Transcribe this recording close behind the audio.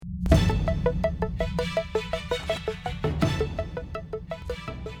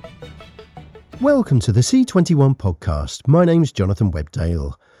Welcome to the C21 podcast. My name's Jonathan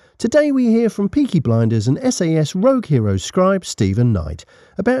Webdale. Today we hear from Peaky Blinders and SAS Rogue Heroes scribe Stephen Knight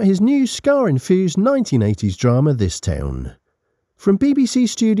about his new scar-infused 1980s drama This Town. From BBC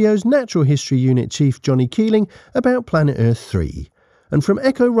Studios Natural History Unit Chief Johnny Keeling about Planet Earth 3. And from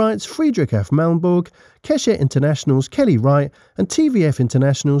Echo Right's Friedrich Af Malmborg, Keshet International's Kelly Wright and TVF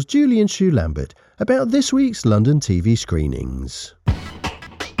International's Julian Shu Lambert about this week's London TV screenings.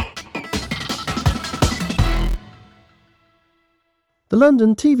 The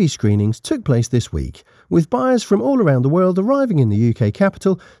London TV screenings took place this week, with buyers from all around the world arriving in the UK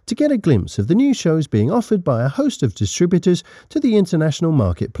capital to get a glimpse of the new shows being offered by a host of distributors to the international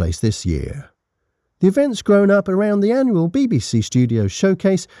marketplace this year. The event's grown up around the annual BBC Studios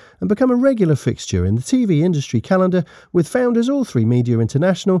showcase and become a regular fixture in the TV industry calendar, with founders All 3 Media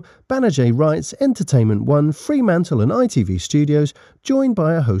International, Banijay Rights, Entertainment One, Fremantle and ITV Studios joined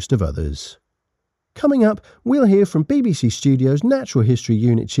by a host of others. Coming up, we'll hear from BBC Studios Natural History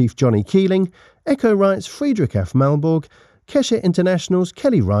Unit Chief Johnny Keeling, Echo Right's Friedrich Af Malmborg, Keshet International's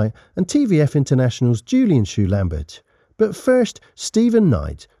Kelly Wright and TVF International's Julian Shu Lambert. But first, Stephen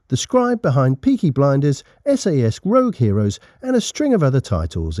Knight, the scribe behind Peaky Blinders, SAS Rogue Heroes and a string of other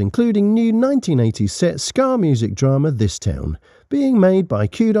titles, including new 1980s set ska music drama This Town, being made by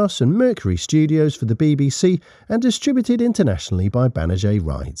Kudos and Mercury Studios for the BBC and distributed internationally by Banijay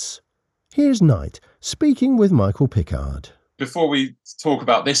Rights. Here's Knight speaking with Michael Pickard. Before we talk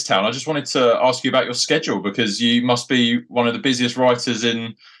about This Town, I just wanted to ask you about your schedule, because you must be one of the busiest writers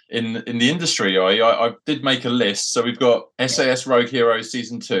in the industry. I did make a list. So we've got SAS Rogue Heroes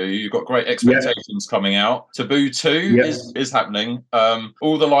Season 2. You've got Great Expectations coming out. Taboo 2 is happening.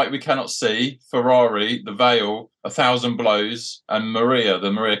 All the Light We Cannot See, Ferrari, The Veil, 1,000 Blows, and Maria,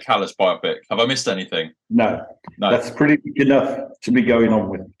 the Maria Callas biopic. Have I missed anything? No. That's pretty enough to be going on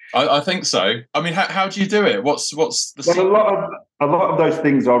with. I think so. I mean, how do you do it? What's the secret? A lot of those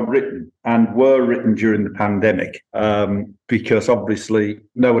things are written and were written during the pandemic, because obviously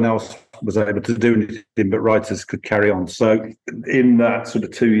no one else was able to do anything, but writers could carry on. So in that sort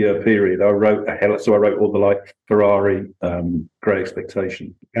of 2-year period, I wrote All the Light, Ferrari, Great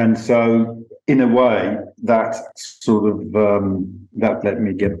Expectation. And so in a way that sort of that let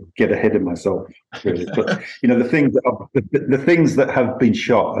me get ahead of myself, really. But the things that have been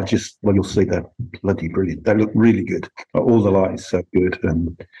shot are just, well, you'll see, they're bloody brilliant. They look really good. All the Light is so good,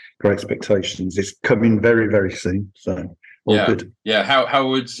 and Great Expectations is coming very, very soon. So all good. Yeah. How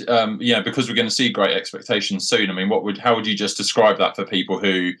would because we're going to see Great Expectations soon. I mean, how would you just describe that for people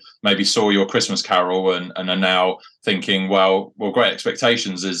who maybe saw your Christmas Carol and are now thinking, well, Great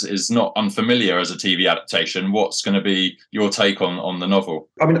Expectations is not unfamiliar as a TV adaptation. What's going to be your take on the novel?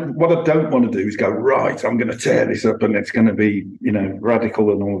 I mean, what I don't want to do is go, right, I'm going to tear this up and it's going to be,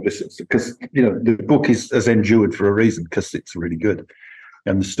 radical and all of this, because, the book has endured for a reason, because it's really good.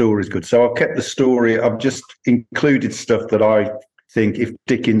 And the story is good. So I've kept the story. I've just included stuff that I think if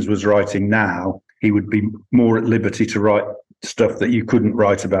Dickens was writing now, he would be more at liberty to write stuff that you couldn't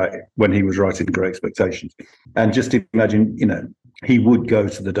write about when he was writing Great Expectations. And just imagine, he would go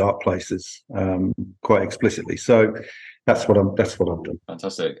to the dark places quite explicitly. So that's what I've done.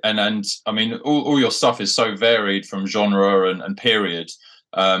 Fantastic. And I mean, all your stuff is so varied from genre and period.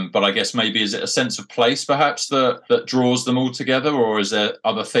 But I guess maybe is it a sense of place perhaps that draws them all together, or is there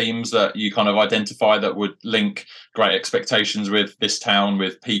other themes that you kind of identify that would link Great Expectations with This Town,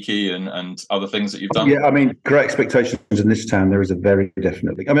 with Peaky and other things that you've done? Yeah, I mean, Great Expectations in This Town, there is a very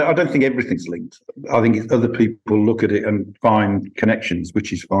definite link. I mean, I don't think everything's linked. I think other people look at it and find connections,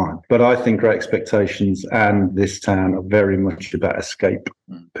 which is fine. But I think Great Expectations and This Town are very much about escape.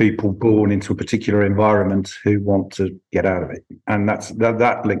 People born into a particular environment who want to get out of it, and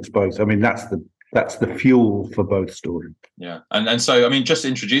that links both. I mean, that's the fuel for both stories. Yeah, and so I mean, just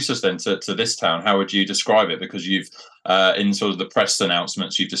introduce us then to This Town. How would you describe it? Because you've in sort of the press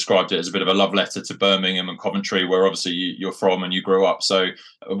announcements, you've described it as a bit of a love letter to Birmingham and Coventry, where obviously you're from and you grew up. So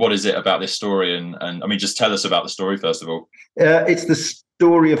what is it about this story? And I mean, just tell us about the story first of all. It's the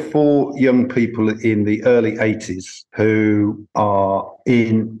story of 4 young people in the early 80s who are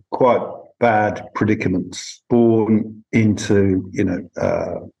in quite bad predicaments, born into,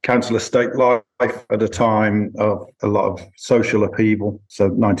 council estate life at a time of a lot of social upheaval, so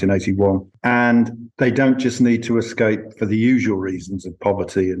 1981. And they don't just need to escape for the usual reasons of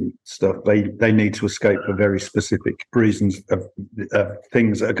poverty and stuff. They need to escape for very specific reasons of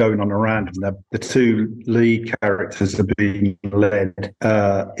things that are going on around them. The 2 lead characters are being led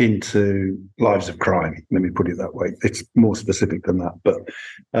into lives of crime. Let me put it that way. It's more specific than that. But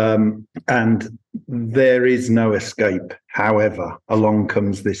and there is no escape However, along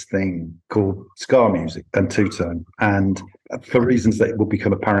comes this thing called ska music and two-tone. And for reasons that will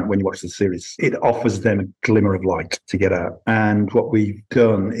become apparent when you watch the series, it offers them a glimmer of light to get out. And what we've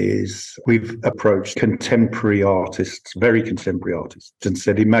done is we've approached contemporary artists, very contemporary artists, and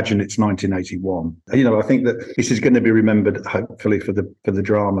said, imagine it's 1981. I think that this is going to be remembered, hopefully, for the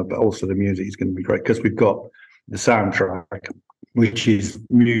drama, but also the music is going to be great because we've got the soundtrack, which is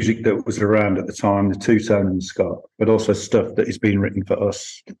music that was around at the time, the two-tone and the ska, but also stuff that is being written for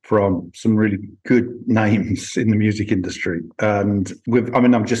us from some really good names in the music industry. And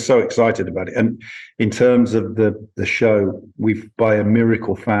I'm just so excited about it. And in terms of the show, we've by a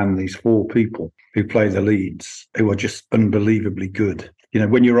miracle found these 4 people who play the leads who are just unbelievably good.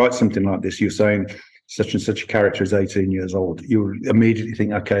 When you write something like this, you're saying such and such a character is 18 years old. You immediately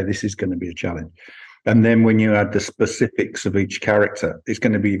think, okay, this is going to be a challenge. And then when you add the specifics of each character, it's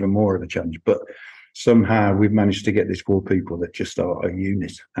going to be even more of a challenge. But somehow we've managed to get these 4 people that just are a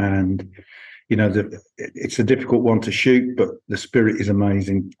unit. And, it's a difficult one to shoot, but the spirit is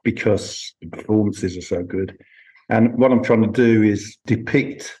amazing because the performances are so good. And what I'm trying to do is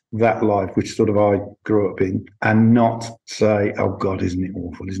depict that life, which sort of I grew up in, and not say, oh, God, isn't it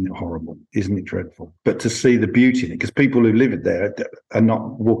awful? Isn't it horrible? Isn't it dreadful? But to see the beauty in it, because people who live there are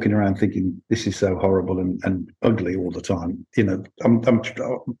not walking around thinking this is so horrible and ugly all the time.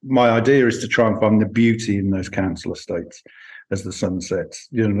 My idea is to try and find the beauty in those council estates as the sun sets,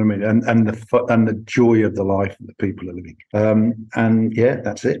 you know what I mean, and the joy of the life that people are living. And yeah,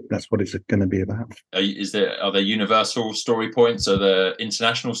 that's it. That's what it's going to be about. Are there universal story points? Are there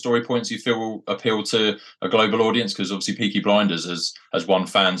international story points you feel will appeal to a global audience? Because obviously Peaky Blinders has won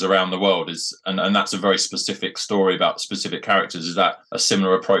fans around the world, and that's a very specific story about specific characters. Is that a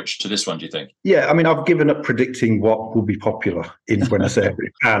similar approach to this one, do you think? Yeah, I mean, I've given up predicting what will be popular in Buenos Aires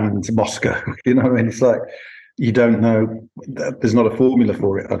and Moscow. You know what I mean? It's like, you don't know. There's not a formula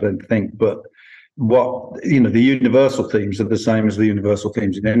for it, I don't think. But the universal themes are the same as the universal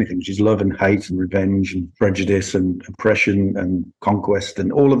themes in anything, which is love and hate and revenge and prejudice and oppression and conquest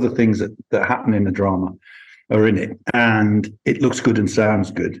and all of the things that happen in the drama are in it. And it looks good and sounds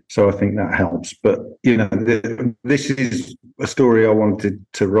good. So I think that helps. But, this is a story I wanted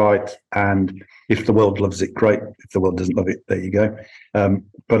to write. And if the world loves it, great. If the world doesn't love it, there you go.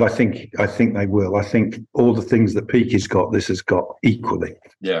 But I think they will. I think all the things that Peaky's got, this has got equally.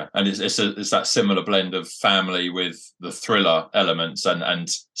 Yeah, and it's that similar blend of family with the thriller elements and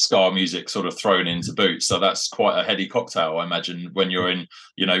ska music sort of thrown into boot. So that's quite a heady cocktail, I imagine, when you're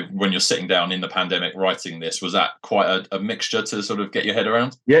when you're sitting down in the pandemic writing this. Was that quite a mixture to sort of get your head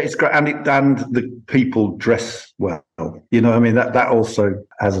around? Yeah, it's great, and the people dress well. That also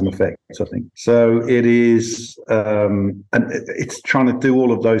has an effect, I think. So it is, and it's trying to do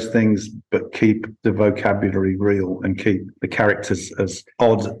all of those things, but keep the vocabulary real and keep the characters as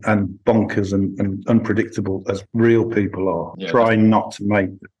odd and bonkers and unpredictable as real people are. Yeah, trying not to make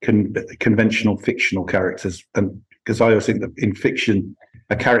conventional fictional characters, and because I always think that in fiction,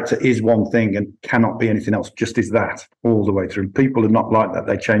 a character is one thing and cannot be anything else, just is that all the way through. People are not like that.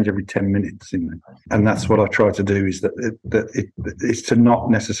 They change every 10 minutes. And that's what I try to do, is it's to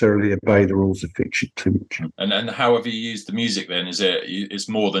not necessarily obey the rules of fiction too much. And how have you used the music then? It's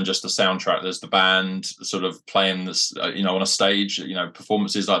more than just the soundtrack. There's the band sort of playing this, on a stage,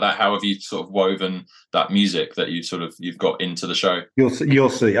 performances like that. How have you sort of woven that music that you've got into the show? You'll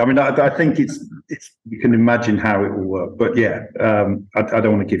see. I mean, I think it's you can imagine how it will work, but yeah, I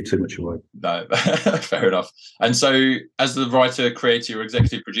don't want to give too much away. No, fair enough. And so, as the writer, creator, or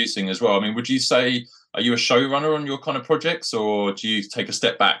executive producing as well, I mean, would you say, are you a showrunner on your kind of projects, or do you take a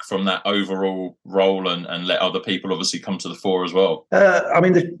step back from that overall role and let other people obviously come to the fore as well? I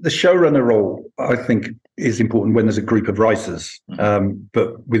mean, the showrunner role, I think, is important when there's a group of writers. Mm-hmm.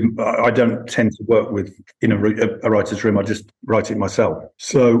 But I don't tend to work in a writer's room. I just write it myself.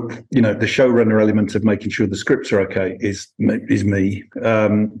 So, the showrunner element of making sure the scripts are okay is me.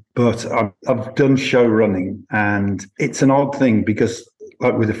 But I've done show running, and it's an odd thing because,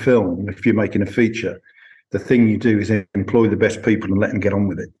 like with a film, if you're making a feature, the thing you do is employ the best people and let them get on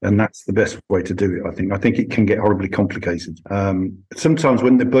with it. And that's the best way to do it, I think. I think it can get horribly complicated. Sometimes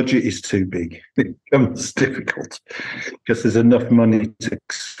when the budget is too big, it becomes difficult because there's enough money to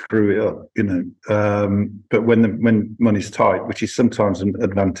screw it up, But when money's tight, which is sometimes an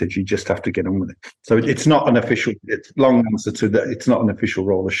advantage, you just have to get on with it. So it's not an official, it's long answer to that. It's not an official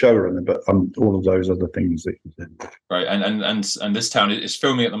role of showrunner, but all of those other things that you do. Right. And this town is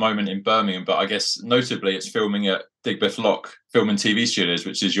filming at the moment in Birmingham, but I guess notably it's filming at Digbeth Lock Film and TV Studios,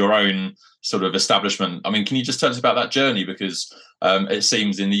 which is your own sort of establishment. I mean, can you just tell us about that journey? Because it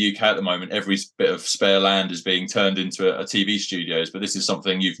seems in the UK at the moment, every bit of spare land is being turned into a TV studios, but this is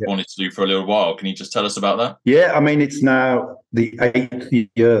something you've wanted to do for a little while. Can you just tell us about that? Yeah, I mean, it's now the 8th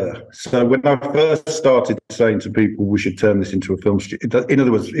year. So when I first started saying to people we should turn this into a film studio, in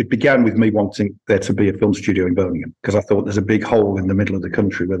other words, it began with me wanting there to be a film studio in Birmingham, because I thought there's a big hole in the middle of the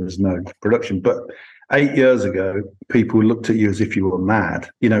country where there's no production. But 8 years ago, people looked at you as if you were mad.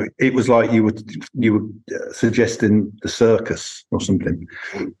 You know, it was like you were suggesting the circus or something.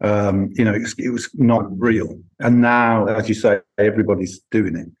 You know, it was not real. And now, as you say, everybody's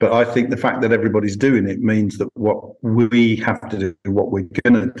doing it. But I think the fact that everybody's doing it means that what we have to do, what we're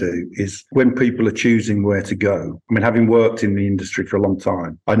going to do, is when people are choosing where to go. I mean, having worked in the industry for a long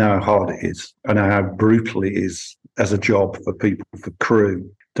time, I know how hard it is. I know how brutal it is as a job for people, for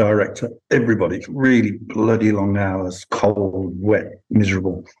crew, director, everybody. It's really bloody long hours, cold, wet,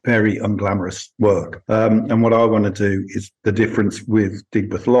 miserable, very unglamorous work. And what I want to do is the difference with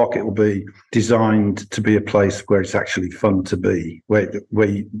Digbeth Lock. It will be designed to be a place where it's actually fun to be, where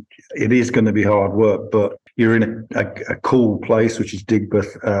it is going to be hard work, but you're in a cool place, which is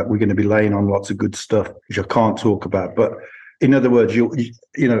Digbeth. We're going to be laying on lots of good stuff, which I can't talk about, but in other words, you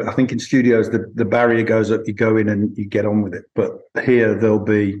know, I think in studios, the barrier goes up, you go in and you get on with it. But here there'll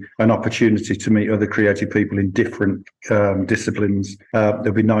be an opportunity to meet other creative people in different disciplines.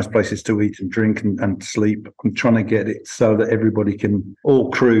 There'll be nice places to eat and drink and sleep. I'm trying to get it so that everybody all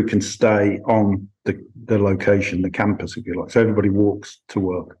crew can stay on the location, the campus, if you like. So everybody walks to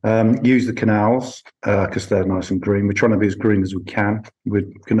work. Use the canals because they're nice and green. We're trying to be as green as we can. We're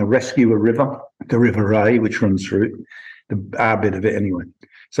going to rescue a river, the River Ray, which runs through it. Our bit of it anyway.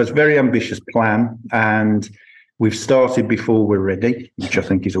 So it's a very ambitious plan, and we've started before we're ready, which I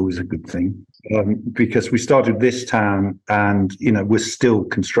think is always a good thing, because we started this town and, you know, we're still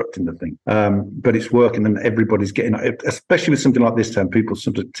constructing the thing, but it's working and everybody's getting, especially with something like this town, people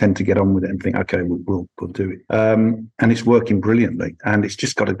sort of tend to get on with it and think, okay, we'll do it. And it's working brilliantly, and it's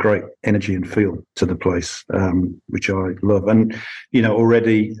just got a great energy and feel to the place, which I love. And, you know,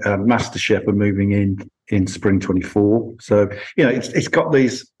 already MasterChef are moving in spring 24. So, you know, it's got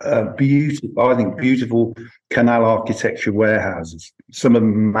these beautiful canal architecture warehouses. Some of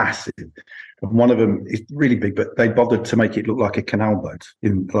them massive. One of them is really big, but they bothered to make it look like a canal boat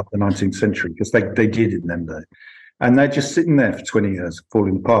in like the 19th century, because they did in them days. And they're just sitting there for 20 years,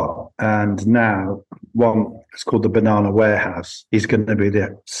 falling apart. And now one, it's called the Banana Warehouse, is going to be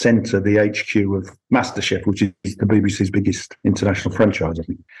the centre, the HQ of MasterChef, which is the BBC's biggest international franchise, I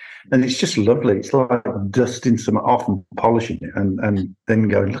think. And it's just lovely. It's like dusting some off and polishing it and then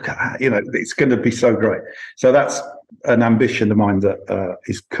going, look at that. You know, it's going to be so great. So that's an ambition of mine that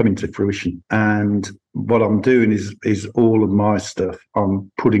is coming to fruition. And what I'm doing is all of my stuff.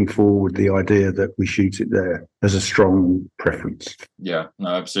 I'm putting forward the idea that we shoot it there as a strong preference. Yeah, no,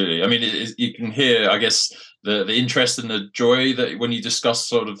 absolutely. I mean, you can hear, I guess, the interest and the joy that when you discuss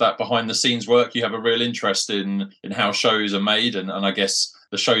sort of that behind the scenes work, you have a real interest in how shows are made. And I guess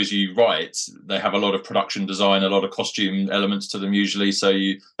the shows you write, they have a lot of production design, a lot of costume elements to them usually. So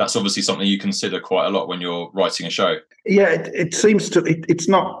that's obviously something you consider quite a lot when you're writing a show. Yeah, it seems to, it's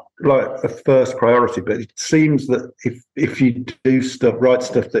not like a first priority, but it seems that if you do write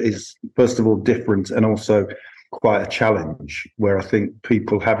stuff that is, first of all, different and also quite a challenge, where I think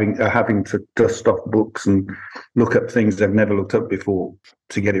people are having to dust off books and look at things they've never looked up before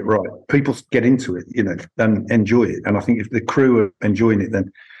to get it right. People get into it, you know, and enjoy it. And I think if the crew are enjoying it, then,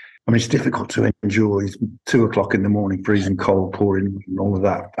 I mean, it's difficult to enjoy 2 o'clock in the morning, freezing cold, pouring, and all of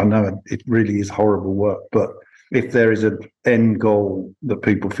that. I know it really is horrible work, but if there is an end goal that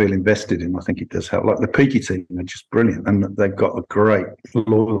people feel invested in, I think it does help. Like the Peaky team are just brilliant, and they've got a great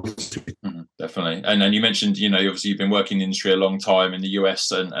loyalty. Definitely. And then you mentioned, you know, obviously you've been working in the industry a long time in the US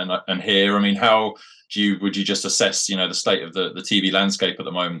and here. I mean, how would you just assess, you know, the state of the TV landscape at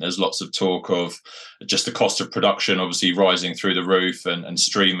the moment? There's lots of talk of just the cost of production obviously rising through the roof, and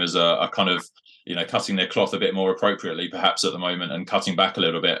streamers are kind of, you know, cutting their cloth a bit more appropriately perhaps at the moment and cutting back a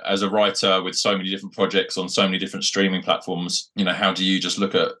little bit. As a writer with so many different projects on so many different streaming platforms, you know, how do you just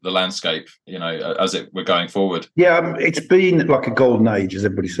look at the landscape, you know, as we're going forward? Yeah, it's been like a golden age, as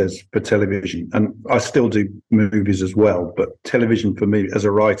everybody says, for television. And I still do movies as well, but television for me as a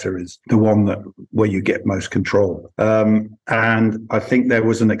writer is the one where you get most control. And I think there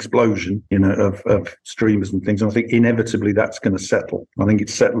was an explosion, you know, of streamers and things. And I think inevitably that's going to settle. I think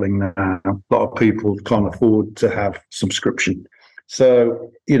it's settling now. A lot of people can't afford to have subscription. So,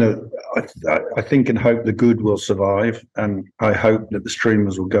 I think and hope the good will survive. And I hope that the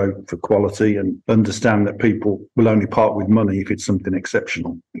streamers will go for quality and understand that people will only part with money if it's something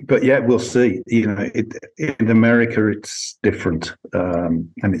exceptional. But yeah, we'll see. In America, it's different. And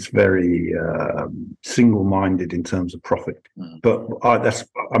it's very single-minded in terms of profit. But I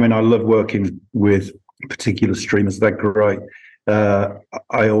love working with particular streamers. They're great.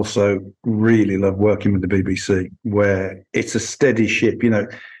 I also really love working with the BBC, where it's a steady ship.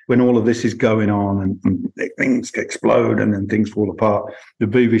 When all of this is going on and things explode and then things fall apart, the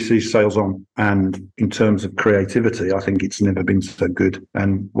BBC sails on. And in terms of creativity, I think it's never been so good.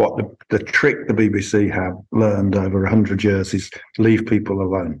 And what the trick the BBC have learned over 100 years is leave people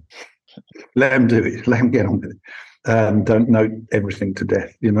alone. Let them do it. Let them get on with it. Don't note everything to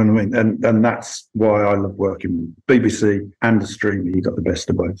death, you know what I mean? And that's why I love working with BBC and the streamer. You got the best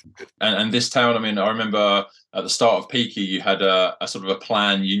of both. And this town, I remember at the start of Peaky, you had a sort of a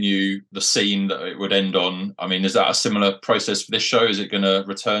plan. You knew the scene that it would end on. Is that a similar process for this show? Is it going to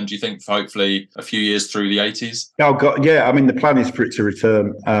return, do you think, for hopefully a few years through the 80s? Oh, God, yeah. The plan is for it to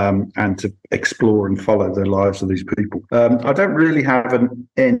return and to explore and follow the lives of these people. I don't really have an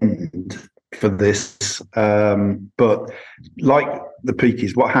end for this, but like the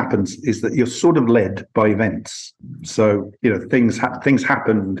Peakies, what happens is that you're sort of led by events. So things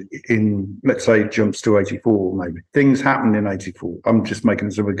happened in, let's say, it jumps to 84, maybe things happened in 84. I'm just making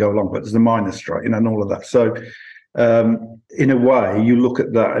this as we go along, but there's the miners' strike, and all of that. So in a way, you look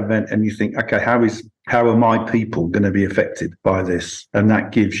at that event and you think, okay, how are my people going to be affected by this? And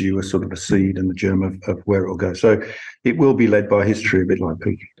that gives you a sort of a seed and the germ of where it will go. So it will be led by history, a bit like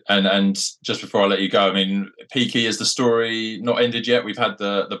Peaky. And just before I let you go, Peaky, is the story not ended yet? We've had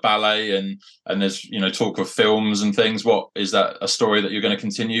the ballet and there's talk of films and things. What is that, a story that you're going to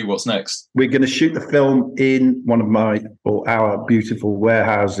continue? What's next? We're going to shoot the film in one of our beautiful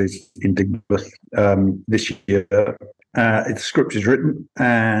warehouses in Digbeth this year. The script is written,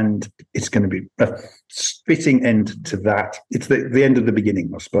 and it's going to be a fitting end to that. It's the end of the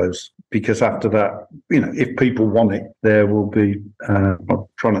beginning, I suppose, because after that, if people want it, there will be, I'll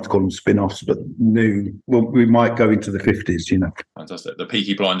try not to call them spin-offs, but we might go into the 50s, Fantastic. The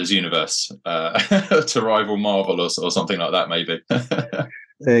Peaky Blinders universe to rival Marvel or something like that, maybe.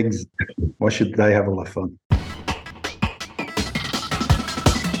 Exactly. Why should they have a lot of fun?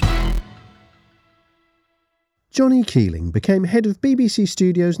 Jonny Keeling became head of BBC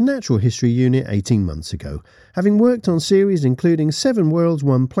Studios' Natural History Unit 18 months ago, having worked on series including 7 Worlds,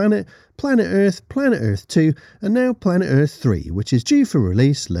 1 Planet, Planet Earth 2, and now Planet Earth 3, which is due for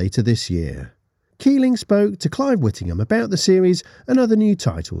release later this year. Keeling spoke to Clive Whittingham about the series and other new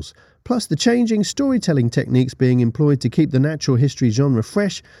titles, plus the changing storytelling techniques being employed to keep the natural history genre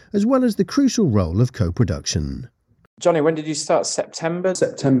fresh, as well as the crucial role of co-production. Jonny, when did you start? September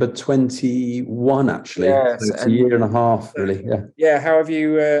 21, actually. Yeah, so it's a year and a half, really. Yeah. Yeah. How have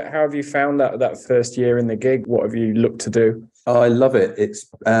you found that first year in the gig? What have you looked to do? Oh, I love it.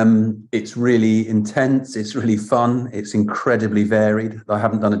 It's really intense. It's really fun. It's incredibly varied. I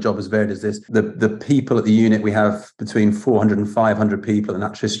haven't done a job as varied as this. The people at the unit, we have between 400 and 500 people in the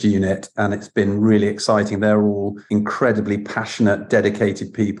Natural History Unit, and it's been really exciting. They're all incredibly passionate,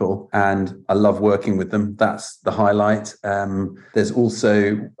 dedicated people, and I love working with them. That's the highlight. There's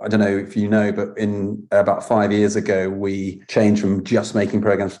also, I don't know if you know, but in about 5 years ago, we changed from just making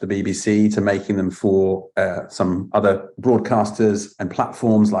programs for the BBC to making them for some other broadcasters and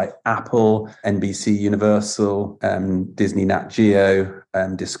platforms like Apple, NBC Universal, Disney Nat Geo,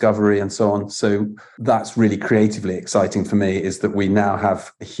 Discovery, and so on. So that's really creatively exciting for me, is that we now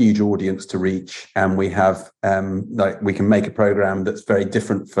have a huge audience to reach, and we have we can make a program that's very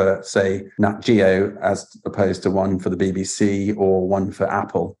different for, say, Nat Geo as opposed to one for the BBC or one for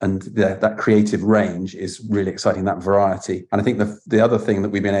Apple. And that creative range is really exciting, that variety. And I think the other thing that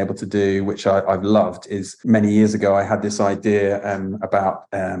we've been able to do, which I've loved, is many years ago I had this idea about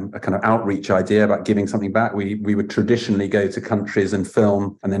a kind of outreach idea about giving something back. We would traditionally go to countries and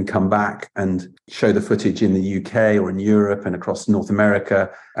film and then come back and show the footage in the UK or in Europe and across North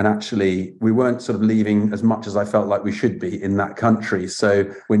America. And actually, we weren't sort of leaving as much as I felt like we should be in that country. So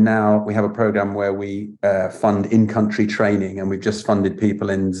we have a program where we fund in-country training, and we've just funded people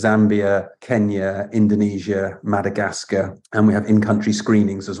in Zambia, Kenya, Indonesia, Madagascar, and we have in-country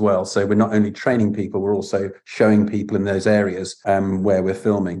screenings as well. So we're not only training people, we're also showing people in those areas where we're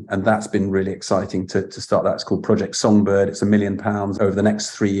filming. And that's been really exciting to start that. It's called Project Songbird. It's £1 million over the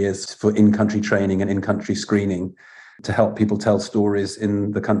next 3 years for in-country training and in-country screening. to help people tell stories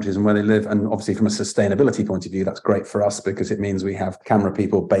in the countries and where they live. And obviously from a sustainability point of view, that's great for us because it means we have camera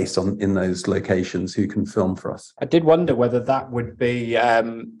people based in those locations who can film for us. I did wonder whether that would be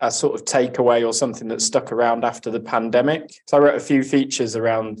a sort of takeaway or something that stuck around after the pandemic. So I wrote a few features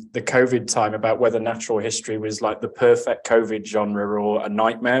around the COVID time about whether natural history was like the perfect COVID genre or a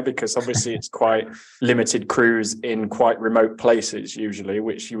nightmare, because obviously it's quite limited crews in quite remote places usually,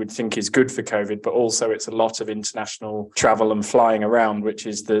 which you would think is good for COVID, but also it's a lot of international travel and flying around, which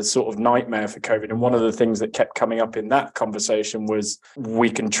is the sort of nightmare for COVID. And one of the things that kept coming up in that conversation was we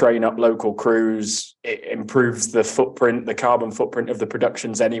can train up local crews, it improves the footprint, the carbon footprint of the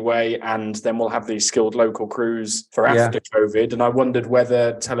productions anyway, and then we'll have these skilled local crews for after COVID. And I wondered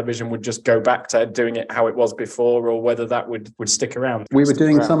whether television would just go back to doing it how it was before, or whether that would stick around. We were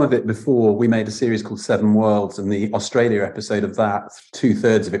doing some of it before. We made a series called Seven Worlds, and the Australia episode of that,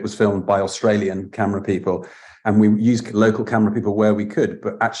 2/3 of it was filmed by Australian camera people. And we used local camera people where we could,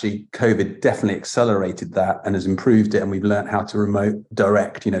 but actually COVID definitely accelerated that and has improved it. And we've learned how to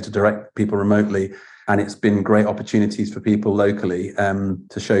direct people remotely. And it's been great opportunities for people locally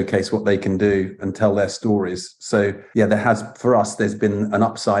to showcase what they can do and tell their stories. So there's been an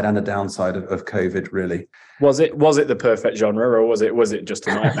upside and a downside of COVID, really. Was it the perfect genre, or was it just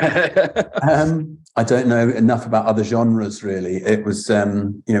a nightmare? I don't know enough about other genres, really. It was,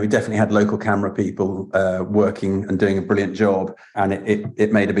 we definitely had local camera people working and doing a brilliant job, and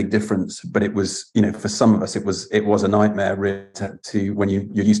it made a big difference. But it was, for some of us, it was a nightmare really to when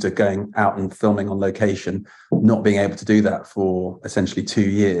you're used to going out and filming on location, not being able to do that for essentially 2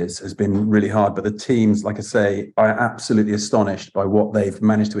 years has been really hard. But the teams, like I say, are absolutely astonished by what they've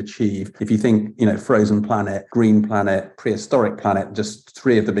managed to achieve. If you think, Frozen Planet, Green Planet, Prehistoric Planet, just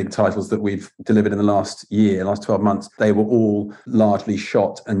 3 of the big titles that we've delivered in the last 12 months, they were all largely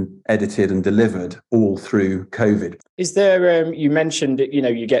shot and edited and delivered all through COVID. Is there, you mentioned,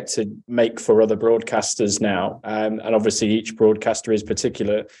 you get to make for other broadcasters now, and obviously each broadcaster is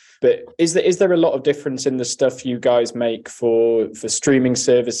particular, but is there a lot of difference in the stuff you guys make for streaming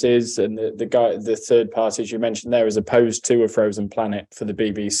services and the third parties you mentioned there, as opposed to a Frozen Planet for the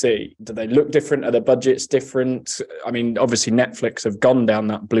BBC? Do they look different? Are the budgets different? I mean, obviously Netflix have gone down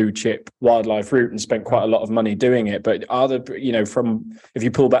that blue chip wildlife route and spent quite a lot of money doing it, but are there, if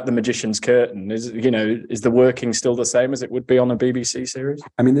you pull back the magician's curtain, is the working still the same as it would be on a BBC series?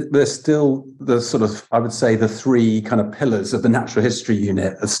 I mean, there's still the sort of, I would say, the 3 kind of pillars of the natural history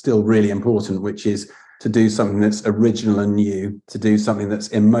unit are still really important, which is to do something that's original and new, to do something that's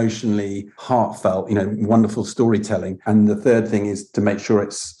emotionally heartfelt, wonderful storytelling. And the third thing is to make sure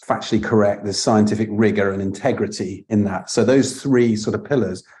it's factually correct. There's scientific rigor and integrity in that. So those 3 sort of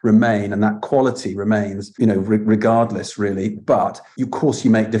pillars remain, and that quality remains, regardless, really. But of course,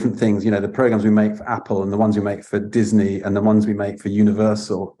 you make different things. The programs we make for Apple and the ones we make for Disney and the ones we make for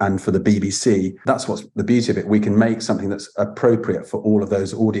Universal and for the BBC, that's what's the beauty of it. We can make something that's appropriate for all of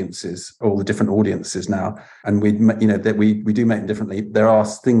those audiences, all the different audiences now. And we do make them differently. There are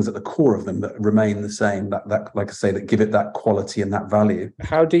things at the core of them that remain the same, that like I say, that give it that quality and that value.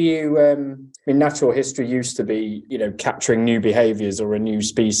 How do you, natural history used to be, capturing new behaviors or a new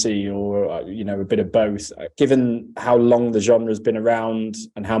species or, a bit of both. Given how long the genre has been around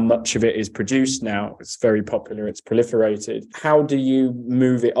and how much of it is produced now, it's very popular, it's proliferated. How do you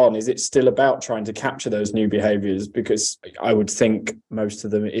move it on? Is it still about trying to capture those new behaviors? Because I would think most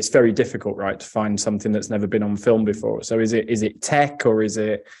of them, it's very difficult, right, to find something that's never been on film before. So is it tech, or is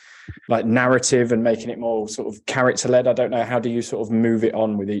it like narrative and making it more sort of character led? I don't know. How do you sort of move it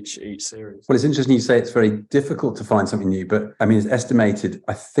on with each series? Well, it's interesting you say it's very difficult to find something new, but I mean, it's estimated,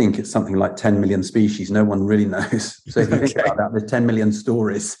 I think it's something like 10 million species. No one really knows. So if you think about that, there's 10 million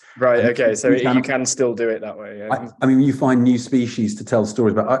stories. Right. Okay. So you can still do it that way. Yeah. I mean, you find new species to tell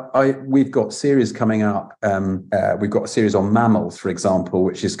stories about. We've got series coming up. We've got a series on mammals, for example,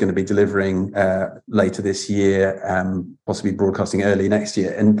 which is going to be delivering later this year, possibly broadcasting early next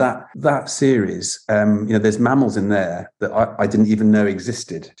year. And that series, there's mammals in there that I didn't even know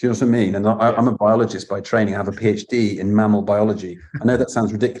existed. Do you know what I mean? And I'm a biologist by training. I have a PhD in mammal biology. I know that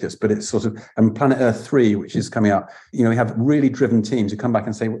sounds ridiculous, but it's sort of, and Planet Earth 3, which is coming up, we have really driven teams who come back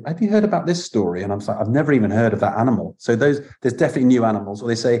and say, have you heard about this story? And I'm like, I've never even heard of that animal. So there's definitely new animals. Or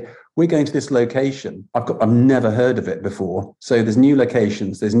they say, we're going to this location. I've never heard of it before. So there's new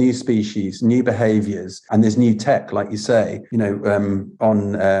locations, there's new species, new behaviors, and there's new tech, like you say.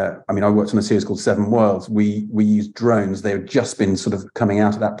 I worked on a series called Seven Worlds. We used drones. They had just been sort of coming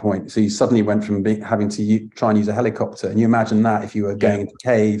out at that point. So you suddenly went from having to try and use a helicopter. And you imagine that if you were going to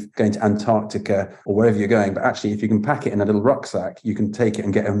cave, going to Antarctica, or wherever you're going. But actually, if you can pack it in a little rucksack, you can take it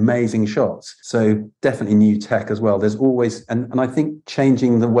and get amazing shots. So definitely new tech as well. There's always, and I think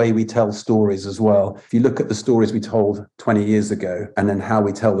changing the way we tell stories as well. If you look at the stories we told 20 years ago and then how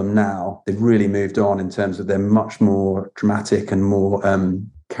we tell them now, they've really moved on in terms of they're much more dramatic and more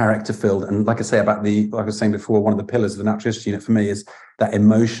character filled. And like I was saying before, one of the pillars of the Natural History Unit for me is that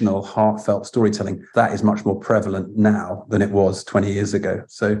emotional, heartfelt storytelling. That is much more prevalent now than it was 20 years ago.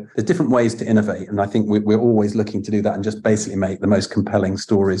 So there's different ways to innovate. And I think we're always looking to do that and just basically make the most compelling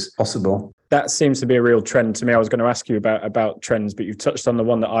stories possible. That seems to be a real trend to me. I was going to ask you about trends, but you've touched on the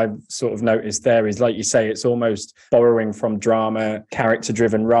one that I've sort of noticed there is, like you say, it's almost borrowing from drama, character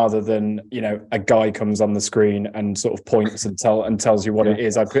driven, rather than, a guy comes on the screen and sort of points and tells you what it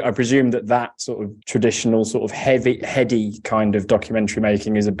is. I presume that sort of traditional sort of heady kind of documentary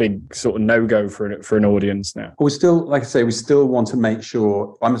making is a big sort of no-go for an audience now. We still, like I say, we still want to make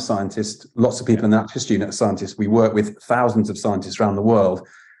sure. I'm a scientist. Lots of people in the Natural History Unit are scientists. We work with thousands of scientists around the world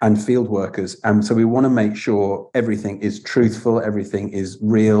and field workers. And so we want to make sure everything is truthful, everything is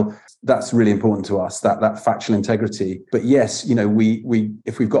real. That's really important to us, that factual integrity. But yes, we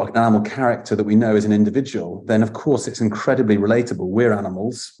if we've got an animal character that we know is an individual, then of course it's incredibly relatable. We're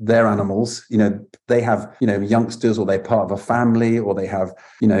animals, they're animals. They have, youngsters, or they're part of a family, or they have,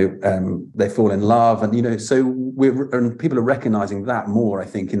 they fall in love. And, so and people are recognizing that more, I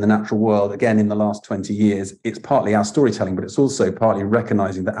think, in the natural world. Again, in the last 20 years, it's partly our storytelling, but it's also partly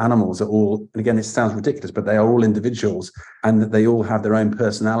recognizing that animals are all, and again, it sounds ridiculous, but they are all individuals and that they all have their own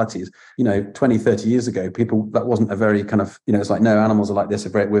personalities. 20, 30 years ago, people, that wasn't a very kind of, it's like, no, animals are like this,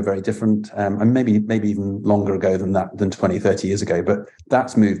 we're very different. And maybe even longer ago than 20, 30 years ago. But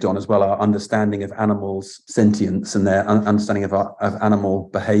that's moved on as well, our understanding of animals' sentience and their understanding of animal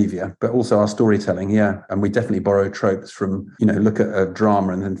behavior, but also our storytelling. Yeah. And we definitely borrow tropes from, look at a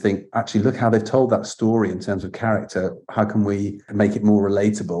drama and then think, actually, look how they've told that story in terms of character. How can we make it more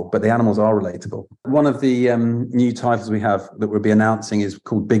relatable? But the animals are relatable. One of the new titles we have that we'll be announcing is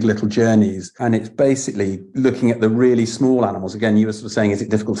called Big Little Journeys. And it's basically looking at the really small animals. Again, you were sort of saying, is it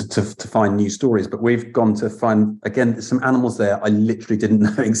difficult to find new stories? But we've gone to find, again, some animals there I literally didn't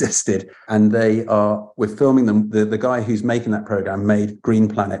know existed. And we're filming them. The guy who's making that program made Green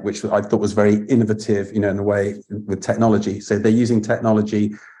Planet, which I thought was very innovative, in the way with technology. So they're using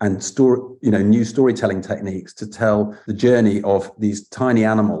technology and new storytelling techniques to tell the journey of these tiny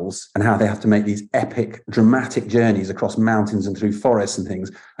animals and how they have to make these epic, dramatic journeys across mountains and through forests and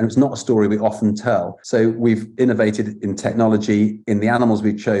things. And it's not a story we often tell. So we've innovated in technology, in the animals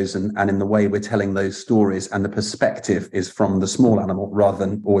we've chosen, and in the way we're telling those stories. And the perspective is from the small animal rather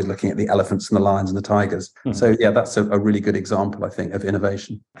than always looking at the elephants and the lions and the tigers. Mm-hmm. So yeah, that's a really good example, I think, of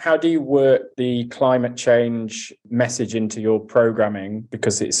innovation. How do you work the climate change message into your programming?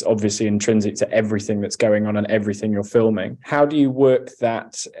 Because it's obviously intrinsic to everything that's going on and everything you're filming. How do you work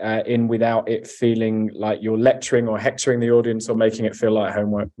that in without it feeling like you're lecturing or hectoring the audience or making it feel like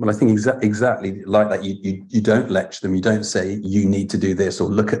homework? Well, I think exactly like that. You don't lecture them. You don't say you need to do this or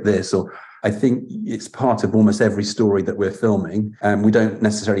look at this. Or I think it's part of almost every story that we're filming. And we don't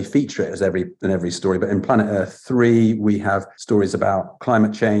necessarily feature it as in every story. But in Planet Earth 3, we have stories about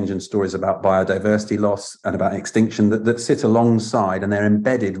climate change and stories about biodiversity loss and about extinction that sit alongside, and they're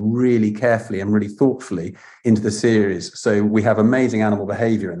embedded really carefully and really thoughtfully into the series. So we have amazing animal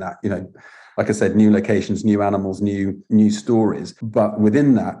behavior in that, like I said, new locations, new animals, new stories. But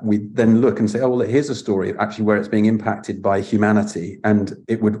within that, we then look and say, oh, well, here's a story actually where it's being impacted by humanity. And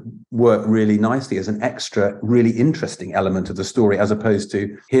it would work really nicely as an extra, really interesting element of the story, as opposed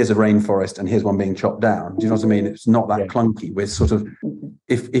to here's a rainforest and here's one being chopped down. Do you know what I mean? It's not that clunky. We're sort of,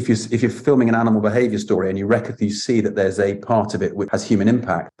 if you're filming an animal behavior story and you see that there's a part of it which has human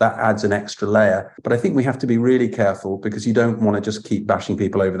impact, that adds an extra layer. But I think we have to be really careful, because you don't want to just keep bashing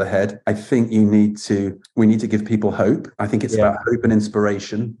people over the head. I think we need to give people hope. I think it's about hope and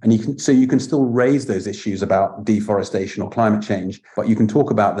inspiration. And you can still raise those issues about deforestation or climate change, but you can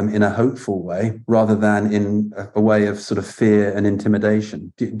talk about them in a hopeful way rather than in a way of sort of fear and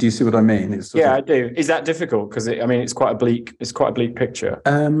intimidation. Do you see what I mean? I do. Is that difficult? Because it's quite a bleak picture.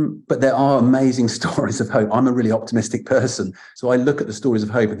 But there are amazing stories of hope. I'm a really optimistic person. So I look at the stories of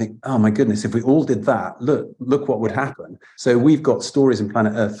hope and think, oh my goodness, if we all did that, look what would happen. So we've got stories in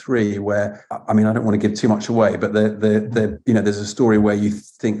Planet Earth 3 where, I mean, I don't want to give too much away, but there's a story where you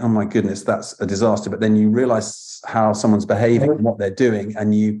think, oh my goodness, that's a disaster. But then you realize how someone's behaving and what they're doing,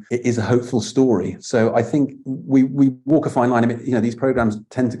 and it is a hopeful story. So I think we walk a fine line. I mean, these programs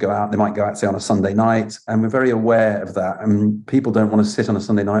tend to go out, they might go out, say, on a Sunday night, and we're very aware of that. And people don't want to sit on a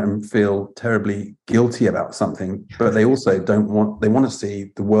Sunday night and feel terribly guilty about something, but they also they want to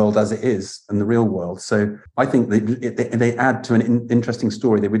see the world as it is and the real world. So I think they add to an interesting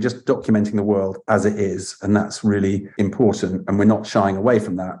story. They were just documenting the world as it is, and that's really important. And we're not shying away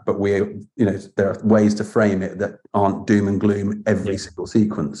from that, but there are ways to frame it that aren't doom and gloom every single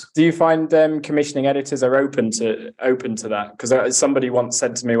sequence. Do you find commissioning editors are open to that? Because somebody once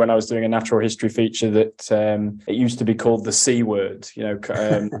said to me when I was doing a natural history feature that it used to be called the C word,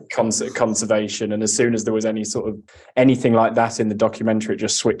 conservation, and as soon as there was anything like that in the documentary, it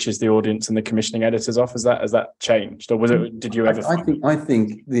just switches the audience and the commissioning editors off. Has that changed, or did you ever? I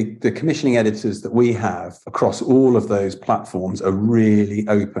think the commissioning editors that we have across all of those platforms are really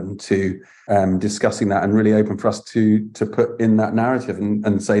open to discussing that, and really open for us to put in that narrative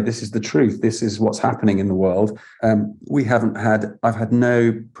and say, this is the truth, this is what's happening in the world. I've had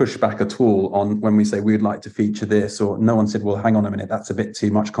no pushback at all on when we say we'd like to feature this, or no one said, well, hang on a minute, that's a bit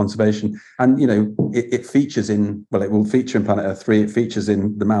too much conservation. And it features it will feature in Planet Earth 3, it features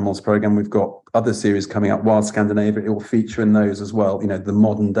in the Mammals program. We've got other series coming up, Wild Scandinavia, it will feature in those as well. The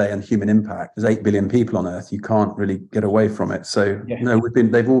modern day and human impact. There's 8 billion people on Earth. You can't really get away from it. So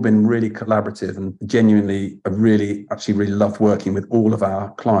they've all been really collaborative, and genuinely I've really loved working with all of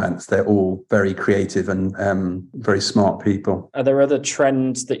our clients. They're all very creative and very smart people. Are there other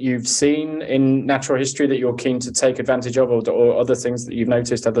trends that you've seen in natural history that you're keen to take advantage of, or other things that you've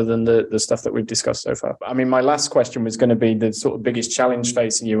noticed other than the stuff that we've discussed so far? I mean, my last question was going to be the sort of biggest challenge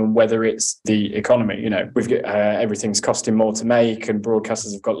facing you, and whether it's the economy. We've got everything's costing more to make, and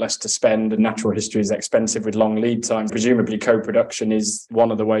broadcasters have got less to spend, and natural history is expensive with long lead times. Presumably co-production is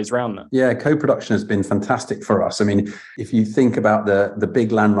one of the ways around that. Yeah, co-production has been fantastic for us. I mean, if you think about the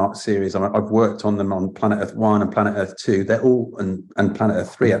big landmark series, I've worked on them on Planet Earth 1 and Planet Earth 2. They're all, and Planet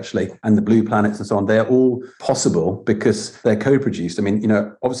Earth 3 actually, and the Blue Planets and so on. They're all possible because they're co-produced. I mean,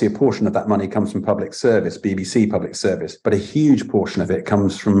 obviously a portion of that money comes from public service, BBC public service, but a huge portion of it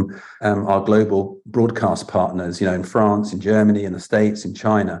comes from our global broadcast partners, in France, in Germany, in the States, in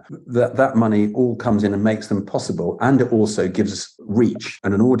China. That money all comes in and makes them possible. And it also gives us reach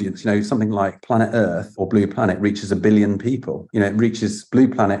and an audience. Something like Planet Earth or Blue Planet reaches 1 billion people. Blue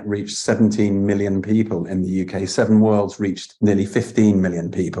Planet reached 17 million people in the UK. Seven Worlds reached nearly 15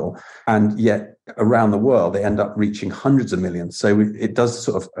 million people. And yet around the world, they end up reaching hundreds of millions. So it does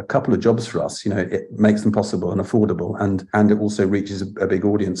sort of a couple of jobs for us. It makes them possible and affordable, and it also reaches a big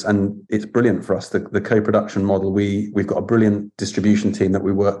audience. And it's brilliant for us. The co-production model, we've got a brilliant distribution team that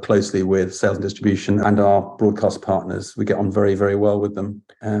we work closely with, sales and distribution, and our broadcast partners. We get on very, very well with them.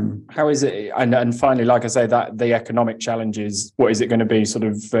 How is it? And finally, like I say, that the economic challenges, what is it going to be? Sort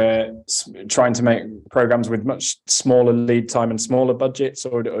of trying to make programs with much smaller lead time and smaller budgets,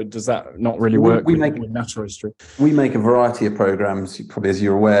 or does that not really work? With natural history. We make a variety of programs, probably as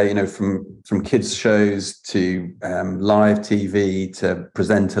you're aware, from kids shows to live TV to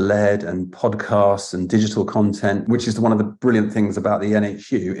presenter-led and podcasts and digital content, which is one of the brilliant things about the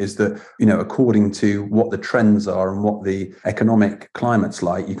NHU is that, according to what the trends are and what the economic climate's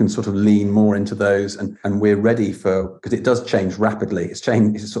like, you can sort of lean more into those, and we're ready because it does change rapidly.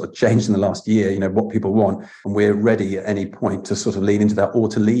 It's sort of changed in the last year, what people want, and we're ready at any point to sort of lean into that or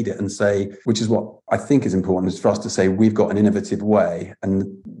to lead it and say, which is what I think is important, is for us to say we've got an innovative way. And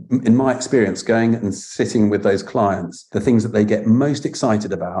in my experience, going and sitting with those clients, the things that they get most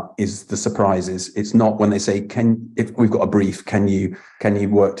excited about is the surprises. It's not when they say, if we've got a brief, can you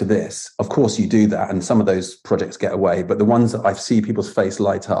work to this? Of course you do that, and some of those projects get away. But the ones that I see people's face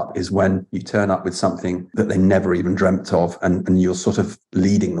light up is when you turn up with something that they never even dreamt of, and you're sort of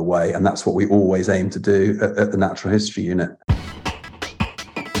leading the way. And that's what we always aim to do at the Natural History Unit.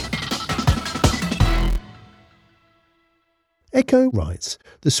 Echo writes,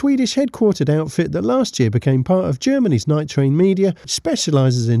 the Swedish headquartered outfit that last year became part of Germany's Night Train Media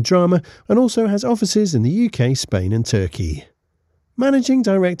specialises in drama and also has offices in the UK, Spain and Turkey. Managing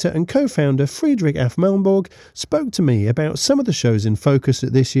Director and co-founder Friedrich Af Malmborg spoke to me about some of the shows in focus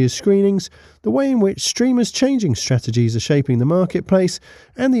at this year's screenings, the way in which streamers' changing strategies are shaping the marketplace,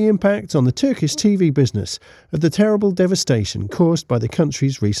 and the impact on the Turkish TV business of the terrible devastation caused by the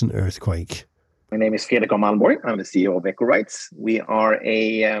country's recent earthquake. My name is Fredrik Malmborg. I'm the CEO of EcoRights. We are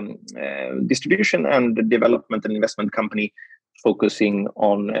a distribution and development and investment company focusing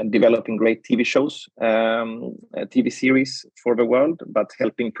on developing great TV shows, TV series for the world, but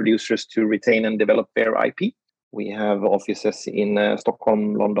helping producers to retain and develop their IP. We have offices in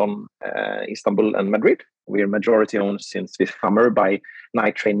Stockholm, London, Istanbul, and Madrid. We are majority owned since this summer by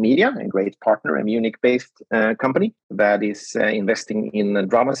Night Train Media, a great partner, a Munich-based company that is investing in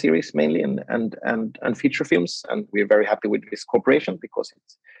drama series mainly and feature films. And we're very happy with this cooperation because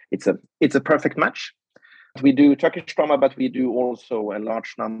it's a perfect match. We do Turkish drama, but we do also a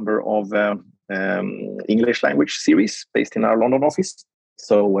large number of English language series based in our London office.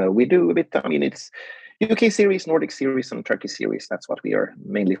 So we do a bit. I mean, it's UK series, Nordic series, and Turkish series. That's what we are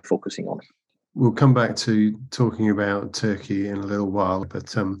mainly focusing on. We'll come back to talking about Turkey in a little while, but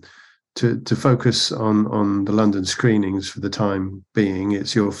to focus on the London screenings for the time being,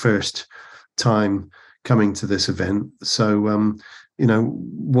 it's your first time coming to this event. So,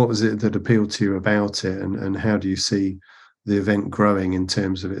 what was it that appealed to you about it, and how do you see the event growing in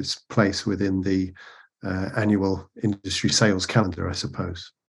terms of its place within the annual industry sales calendar, I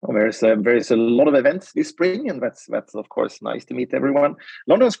suppose? Well, there's a lot of events this spring, and that's of course nice to meet everyone.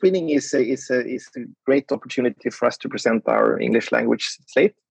 London Screening is a great opportunity for us to present our English language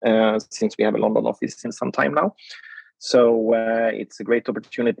slate, since we have a London office since some time now. So it's a great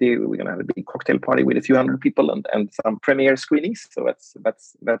opportunity. We're going to have a big cocktail party with a few hundred people and some premiere screenings. So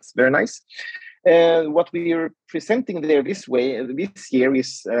that's very nice. What we are presenting there this year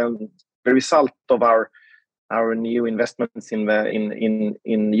is the result of our new investments in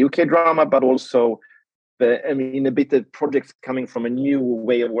UK drama, but also a bit of projects coming from a new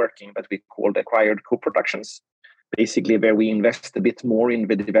way of working that we called acquired co-productions. Basically, where we invest a bit more in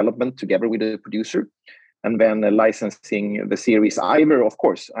the development together with the producer, and then licensing the series. Either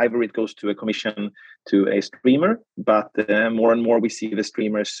it goes to a commission to a streamer, but more and more we see the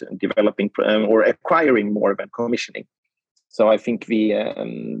streamers developing or acquiring more than commissioning. So I think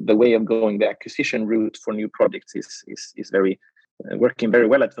the way of going the acquisition route for new projects is very working very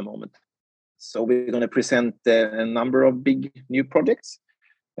well at the moment. So we're going to present a number of big new projects.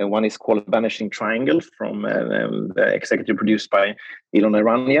 One is called Vanishing Triangle, from executive produced by Ilona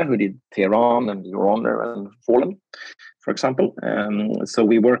Rania, who did Tehran and Your Honor and Fallen, for example. So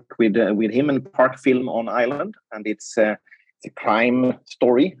we work with him and Park Film on Ireland, and it's a crime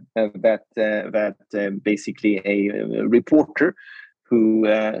story that basically a reporter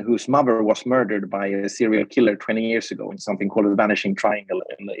whose mother was murdered by a serial killer 20 years ago in something called the Vanishing Triangle,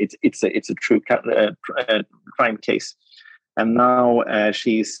 and it's a true crime case. And now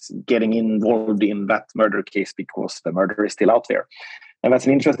she's getting involved in that murder case because the murder is still out there. And that's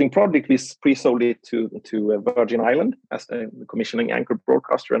an interesting project. We pre-sold it to Virgin Island as a commissioning anchor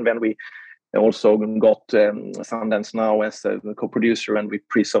broadcaster, and then we also got Sundance Now as a co-producer, and we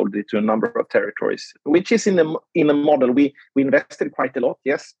pre-sold it to a number of territories, which is in a model. We invested quite a lot,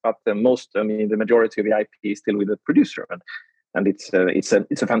 yes, but the majority of the IP is still with the producer, and it's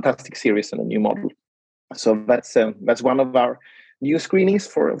a fantastic series and a new model. So that's one of our new screenings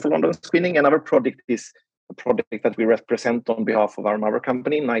for London Screening. Another project is a project that we represent on behalf of our mother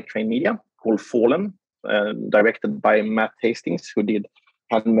company, Night Train Media, called Fallen, directed by Matt Hastings, who did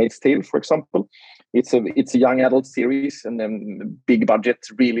Handmaid's Tale, for example. It's a young adult series and then big budget,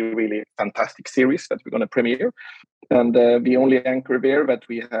 really, really fantastic series that we're going to premiere. And the only anchor there that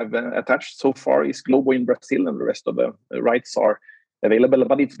we have attached so far is Globo in Brazil, and the rest of the rights are available.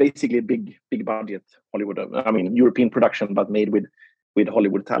 But it's basically a big budget Hollywood, European production, but made with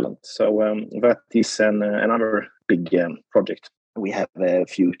Hollywood talent. So that is another big project. We have a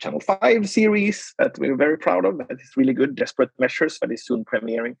few Channel 5 series that we're very proud of. That is really good. Desperate Measures, that is soon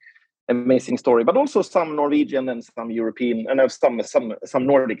premiering. Amazing story, but also some Norwegian and some European, and some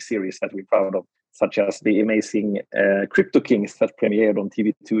Nordic series that we're proud of, such as the amazing Crypto Kings that premiered on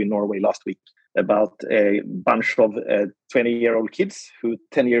TV2 in Norway last week, about a bunch of 20-year-old kids who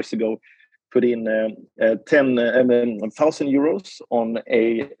 10 years ago put in 10,000 euros on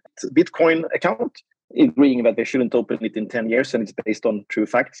a Bitcoin account, agreeing that they shouldn't open it in 10 years, and it's based on true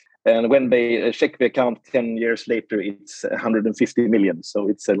facts. And when they check the account 10 years later, it's 150 million. So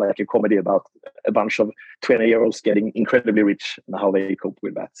it's like a comedy about a bunch of 20-year-olds getting incredibly rich and how they cope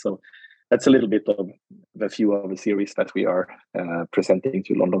with that. So that's a little bit of a few of the series that we are presenting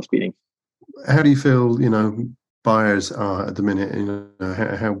to London Screening. How do you feel, buyers are at the minute?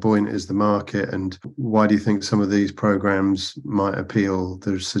 How buoyant is the market, and why do you think some of these programs might appeal?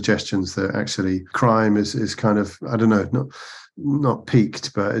 There's suggestions that actually crime is kind of, I don't know, not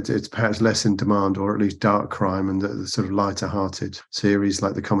peaked, but it's perhaps less in demand, or at least dark crime and the sort of lighter-hearted series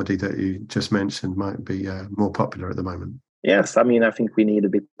like the comedy that you just mentioned might be more popular at the moment. Yes, I mean, I think we need a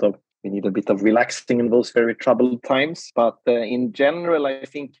bit of relaxing in those very troubled times. But in general, I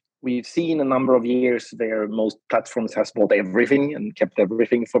think we've seen a number of years where most platforms has bought everything and kept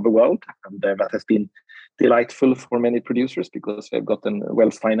everything for the world, and that has been delightful for many producers because they've gotten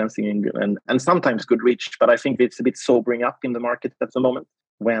well financing and sometimes good reach. But I think it's a bit sobering up in the market at the moment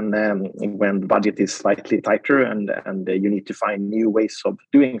when the budget is slightly tighter and you need to find new ways of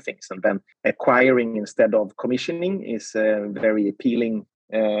doing things. And then acquiring instead of commissioning is a very appealing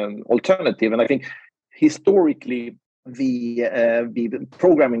alternative. And I think historically, the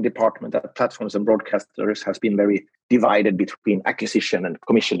programming department at platforms and broadcasters has been very divided between acquisition and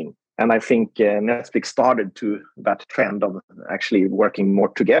commissioning. And I think Netflix started to that trend of actually working more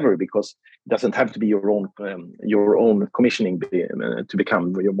together, because it doesn't have to be your own commissioning to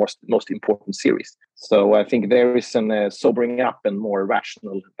become your most important series. So I think there is an sobering up and more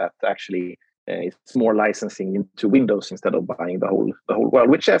rational that actually it's more licensing into Windows instead of buying the whole world,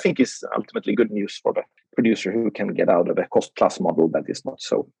 which I think is ultimately good news for the producer who can get out of a cost plus model that is not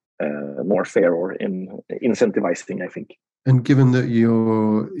so more fair or incentivizing, I think. And given that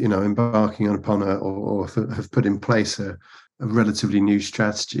you're, embarking upon or have put in place a relatively new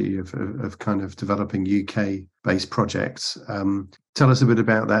strategy of kind of developing UK-based projects, tell us a bit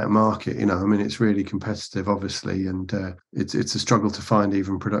about that market. It's really competitive, obviously, and it's a struggle to find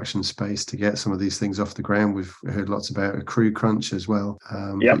even production space to get some of these things off the ground. We've heard lots about a crew crunch as well.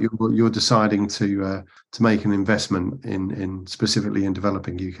 But you're deciding to make an investment in specifically in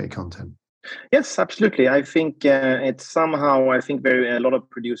developing UK content. Yes, absolutely. I think it's somehow, a lot of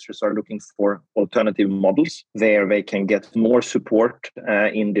producers are looking for alternative models there. They can get more support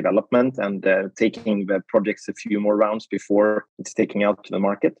in development and taking the projects a few more rounds before it's taking out to the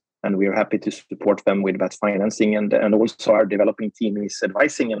market. And we're happy to support them with that financing. And also our developing team is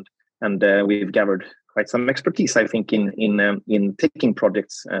advising and we've gathered quite some expertise, I think, in taking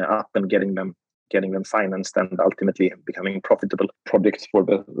projects up and getting them financed and ultimately becoming profitable projects for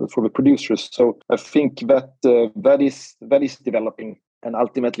the producers. So I think that is developing, and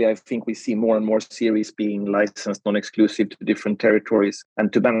ultimately I think we see more and more series being licensed non-exclusive to different territories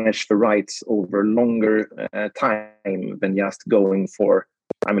and to manage the rights over longer time than just going for.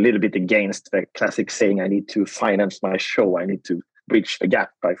 I'm a little bit against the classic saying, I need to finance my show, I need to bridge the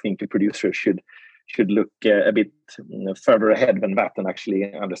gap. I think a producer should look a bit further ahead than that, and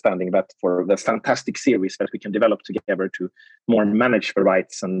actually understanding that for the fantastic series that we can develop together to more manage the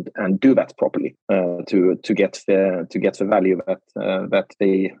rights and do that properly to get the value that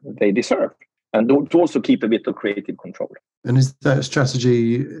they deserve, and to also keep a bit of creative control. And is that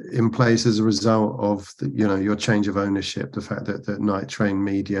strategy in place as a result of your change of ownership, the fact that Night Train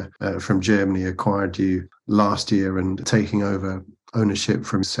Media from Germany acquired you last year and taking over ownership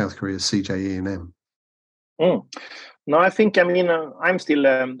from South Korea's CJ ENM? No, I think, I'm still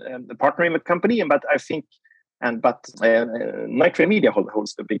a partner in the company, but I think, Night Train Media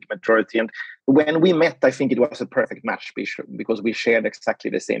holds the big majority. And when we met, I think it was a perfect match because we shared exactly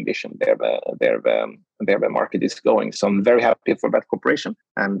the same vision. There the market is going. So I'm very happy for that cooperation.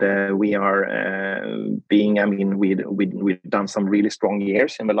 And we are we've done some really strong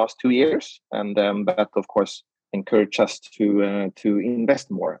years in the last 2 years, and that of course encourage us to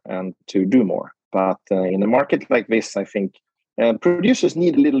invest more and to do more. But in a market like this, I think producers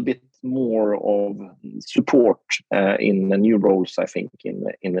need a little bit more of support in the new roles, I think,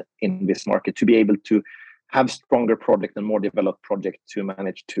 in this market, to be able to have stronger project and more developed project to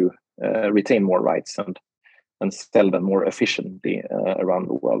manage to retain more rights and sell them more efficiently around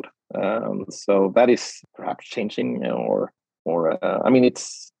the world. So that is perhaps changing,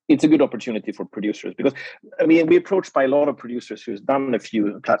 it's a good opportunity for producers, because we're approached by a lot of producers who's done a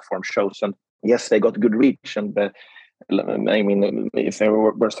few platform shows, and yes, they got good reach, and if they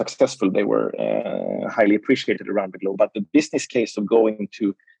were successful, they were highly appreciated around the globe. But the business case of going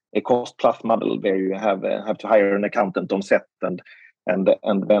to a cost plus model where you have to hire an accountant on set and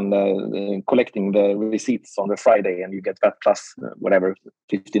then collecting the receipts on the Friday, and you get that plus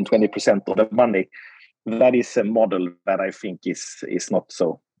 15-20% of the money, that is a model that I think is not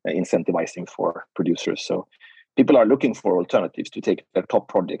so incentivizing for producers. So people are looking for alternatives to take their top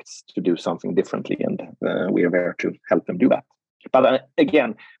projects to do something differently, and we are there to help them do that. But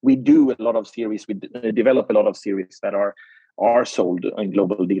again, we do a lot of series, we develop a lot of series that are sold in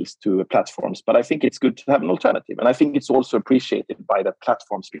global deals to platforms. But I think it's good to have an alternative, and I think it's also appreciated by the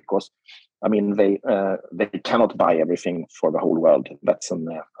platforms because, they cannot buy everything for the whole world. That's an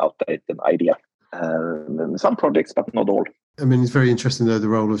outdated idea. some projects, but not all. I mean, it's very interesting, though, the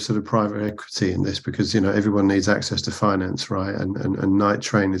role of sort of private equity in this, because, everyone needs access to finance, right? And Night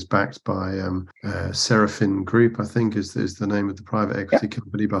Train is backed by Serafin Group, I think is the name of the private equity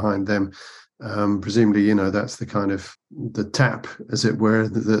company behind them. Presumably, that's the kind of the tap, as it were,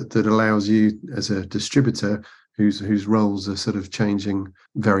 that allows you as a distributor whose roles are sort of changing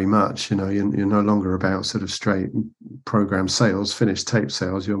very much. You're no longer about sort of straight program sales, finished tape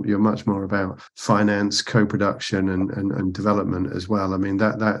sales. You're much more about finance, co-production, and development as well. I mean,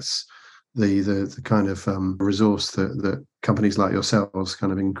 that's the kind of resource that companies like yourselves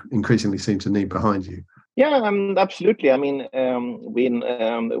kind of increasingly seem to need behind you. Yeah, absolutely. I mean,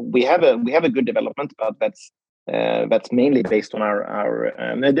 we have a good development, but that's mainly based on our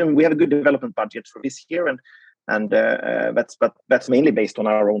we have a good development budget for this year, and that's mainly based on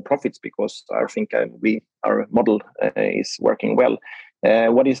our own profits, because I think our model is working well.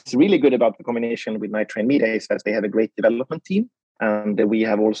 What is really good about the combination with Night Train Media is that they have a great development team, and we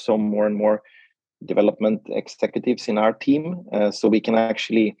have also more and more development executives in our team, so we can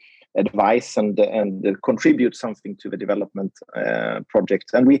actually advise and contribute something to the development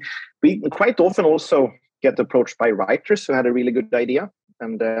project. And we quite often also get approached by writers who had a really good idea,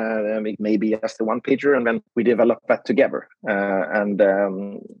 and maybe as the one pager, and then we develop that together, and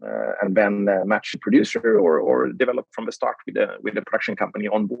then match the producer or develop from the start with the production company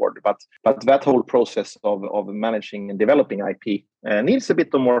on board. But that whole process of managing and developing IP needs a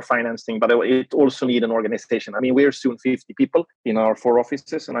bit of more financing, but it also needs an organization. I mean, we're soon 50 people in our 4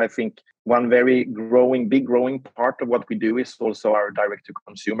 offices, and I think one very big growing part of what we do is also our direct to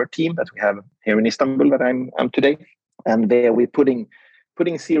consumer team that we have here in Istanbul that I'm today, and there we're putting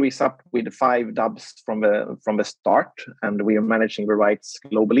series up with 5 dubs from the start, and we are managing the rights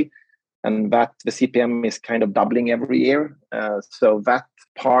globally, and that the CPM is kind of doubling every year. So that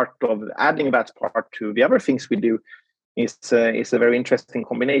part of adding that part to the other things we do is a very interesting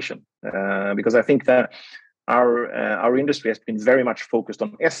combination, because I think that our industry has been very much focused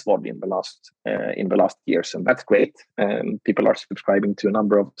on SVOD in the last years, and that's great. People are subscribing to a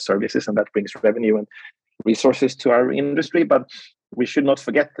number of services, and that brings revenue and resources to our industry, but we should not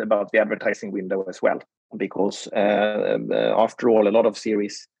forget about the advertising window as well, because after all, a lot of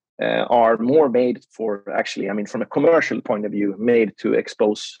series are more made for, actually, I mean, from a commercial point of view, made to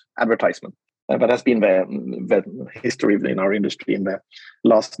expose advertisement. But that's been the history in our industry in the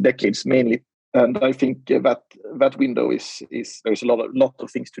last decades mainly. And I think that window is there's a lot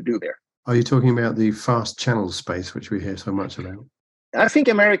of things to do there. Are you talking about the fast channel space, which we hear so much about? I think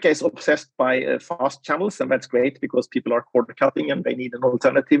America is obsessed by fast channels, and that's great because people are cord cutting and they need an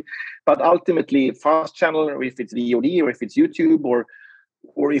alternative. But ultimately, fast channel, or if it's VOD, or if it's YouTube, or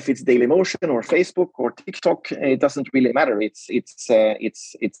if it's Dailymotion, or Facebook, or TikTok, it doesn't really matter. It's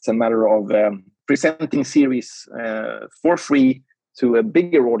a matter of presenting series for free to a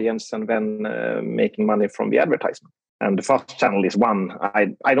bigger audience, and then making money from the advertisement. And the fast channel is one.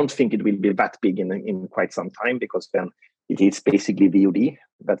 I don't think it will be that big in quite some time, because then it is basically VOD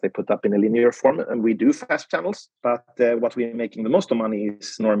that they put up in a linear form, and we do fast channels. But what we're making the most of money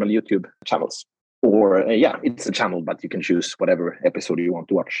is normal YouTube channels. Or it's a channel, but you can choose whatever episode you want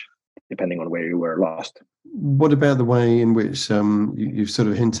to watch, depending on where you were last. What about the way in which you've sort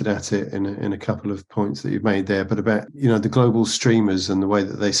of hinted at it in a couple of points that you've made there, but about the global streamers and the way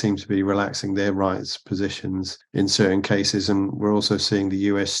that they seem to be relaxing their rights positions in certain cases, and we're also seeing the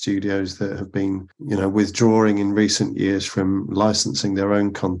US studios that have been withdrawing in recent years from licensing their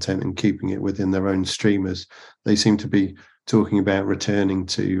own content and keeping it within their own streamers. They seem to be talking about returning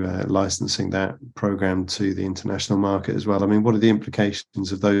to licensing that program to the international market as well. I mean, what are the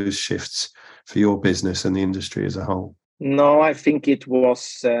implications of those shifts for your business and the industry as a whole? No, I think it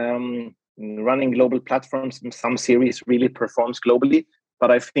was running global platforms. Some series really performs globally,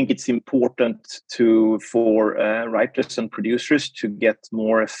 but I think it's important for writers and producers to get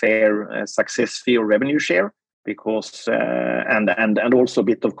more fair success fee or revenue share. Because and also a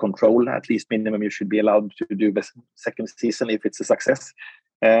bit of control, at least minimum you should be allowed to do the second season if it's a success.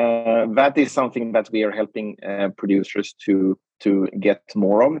 That is something that we are helping producers to get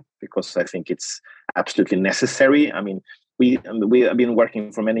more of, because I think it's absolutely necessary. I mean, we have been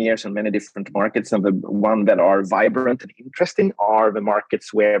working for many years in many different markets, and the one that are vibrant and interesting are the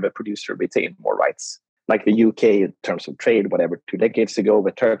markets where the producer retain more rights. Like the UK in terms of trade, whatever, 2 decades ago,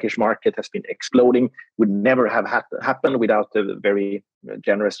 the Turkish market has been exploding, would never have happened without a very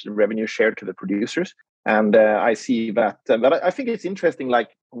generous revenue share to the producers. And I see that, but I think it's interesting, like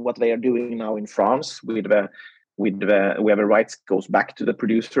what they are doing now in France with where the rights goes back to the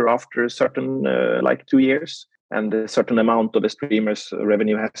producer after a certain 2 years. and a certain amount of the streamer's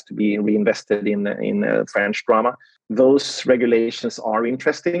revenue has to be reinvested in French drama. Those regulations are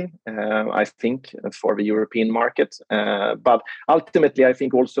interesting, I think, for the European market. But ultimately, I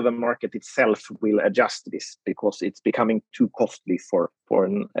think also the market itself will adjust this, because it's becoming too costly for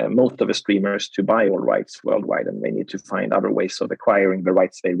most of the streamers to buy all rights worldwide, and they need to find other ways of acquiring the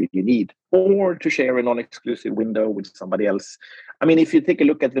rights they really need, or to share a non-exclusive window with somebody else. I mean, if you take a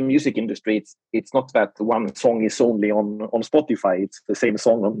look at the music industry, it's not that one song is only on Spotify. It's the same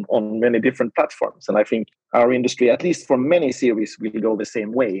song on many different platforms. And I think our industry, at least for many series, will go the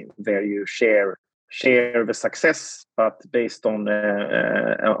same way, where you share the success, but based on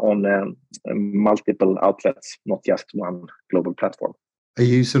multiple outlets, not just one global platform. Are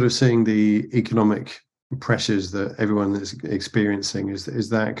you sort of seeing the economic pressures that everyone is experiencing? Is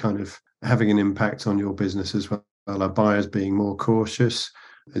that kind of having an impact on your business as well? Are buyers being more cautious?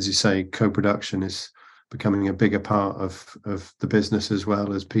 As you say, co-production is becoming a bigger part of the business, as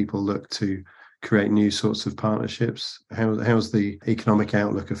well as people look to create new sorts of partnerships. How's the economic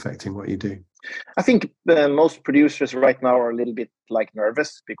outlook affecting what you do? I think most producers right now are a little bit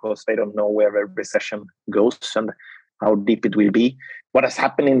nervous, because they don't know where the recession goes and how deep it will be. What has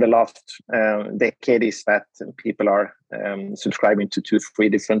happened in the last decade is that people are subscribing to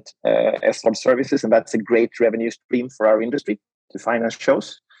 2-3 different SVOD services, and that's a great revenue stream for our industry to finance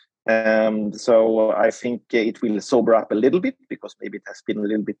shows. So I think it will sober up a little bit, because maybe it has been a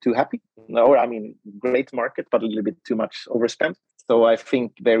little bit too happy. No, I mean, great market, but a little bit too much overspent. So I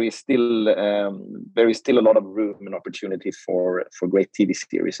think there is still a lot of room and opportunity for great TV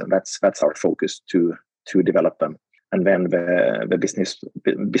series, and that's our focus to develop them. And then the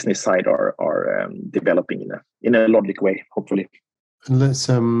business side are developing in a logic way, hopefully. And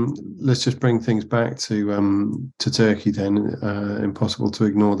let's just bring things back to Turkey then. Impossible to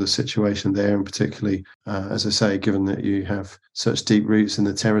ignore the situation there, and particularly, as I say, given that you have such deep roots in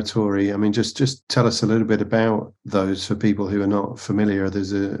the territory. I mean, just tell us a little bit about those for people who are not familiar.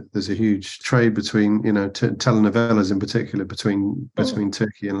 There's a huge trade between, telenovelas in particular between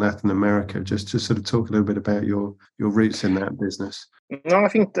Turkey and Latin America. Just to sort of talk a little bit about your roots in that business. No, I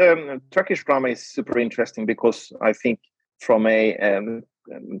think Turkish drama is super interesting, because I think from a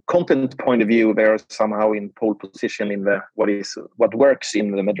content point of view, they're somehow in pole position in what works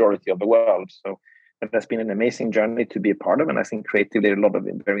in the majority of the world. So it has been an amazing journey to be a part of, and I think creatively a lot of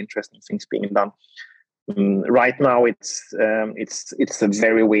very interesting things being done. Right now, it's a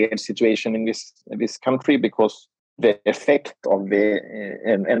very weird situation in this country, because the effect of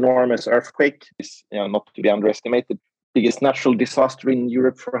an enormous earthquake is not to be underestimated. Biggest natural disaster in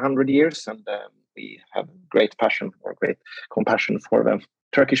Europe for 100 years, and we have great compassion for the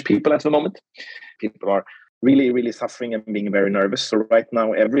Turkish people at the moment. People are really, really suffering and being very nervous. So right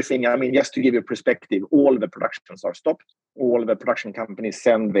now, everything, I mean, just to give you a perspective, all the productions are stopped. All the production companies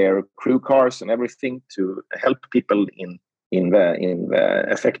send their crew cars and everything to help people in the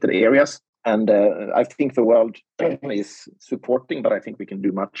affected areas. And I think the world is supporting, but I think we can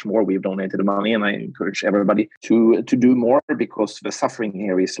do much more. We've donated money, and I encourage everybody to do more, because the suffering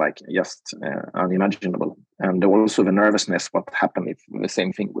here is just unimaginable. And also the nervousness, what happened if the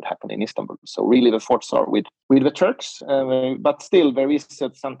same thing would happen in Istanbul. So really the thoughts are with the Turks, but still there is a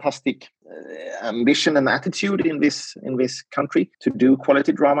fantastic ambition and attitude in this country to do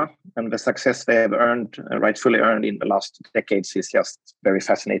quality drama, and the success they have rightfully earned in the last decades is just very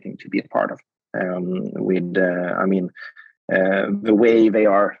fascinating to be a part of. The way they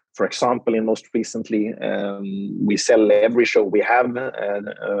are, for example, in most recently, we sell every show we have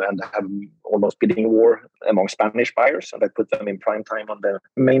and have almost bidding war among Spanish buyers, and I put them in prime time on the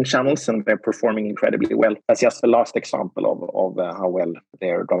main channels, and they're performing incredibly well. That's just the last example of how well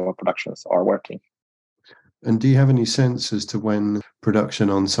their drama productions are working. And do you have any sense as to when production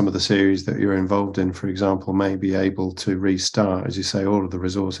on some of the series that you're involved in, for example, may be able to restart? As you say, all of the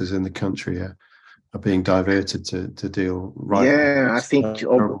resources in the country are being diverted to deal right. Yeah, I think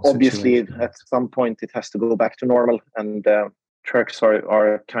obviously at some point it has to go back to normal, and Turks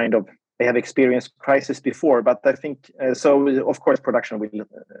are kind of, they have experienced crisis before, but I think so. Of course, production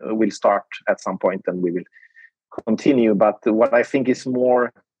will start at some point, and we will continue. But what I think is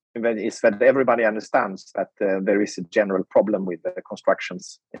more is that everybody understands that there is a general problem with the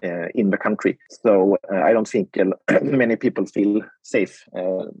constructions in the country. So I don't think many people feel safe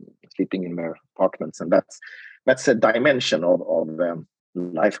sleeping in their apartments, and that's a dimension of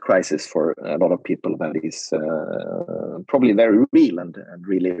life crisis for a lot of people that is probably very real and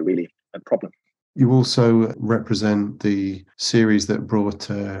really, really a problem. You also represent the series that brought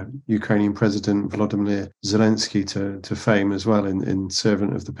Ukrainian President Volodymyr Zelensky to fame as well in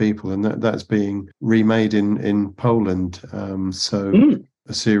Servant of the People, and that's being remade in Poland.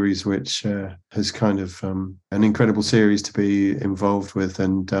 A series which has kind of an incredible series to be involved with,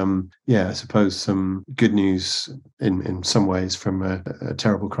 and I suppose some good news in some ways from a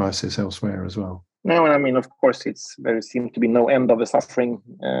terrible crisis elsewhere as well. No, I mean, of course, there seems to be no end of the suffering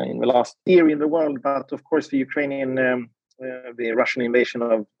in the last year in the world. But of course, the Russian invasion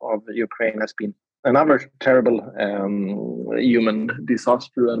of Ukraine has been another terrible human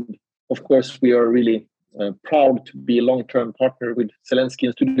disaster. And of course, we are really proud to be a long-term partner with Zelensky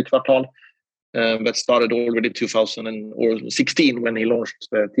and Studio Kvartal. That started already 2016 when he launched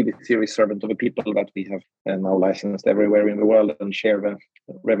the TV series Servant of the People that we have now licensed everywhere in the world and share the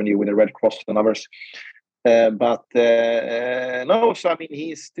revenue with the Red Cross and others. So I mean,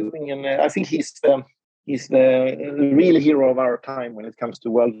 he's doing, and I think he's the real hero of our time when it comes to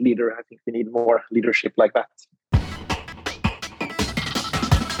world leader. I think we need more leadership like that.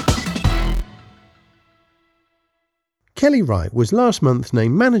 Kelly Wright was last month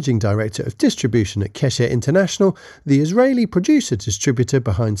named Managing Director of Distribution at Keshet International, the Israeli producer-distributor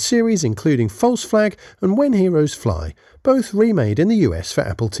behind series including False Flag and When Heroes Fly, both remade in the US for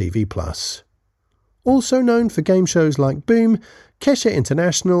Apple TV+. Also known for game shows like Boom, Keshet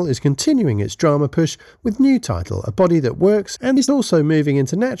International is continuing its drama push with new title A Body That Works, and is also moving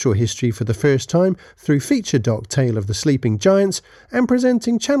into natural history for the first time through feature doc Tale of the Sleeping Giants and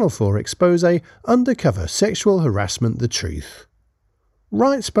presenting Channel 4 expose Undercover Sexual Harassment The Truth.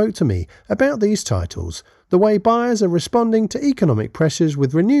 Wright spoke to me about these titles, the way buyers are responding to economic pressures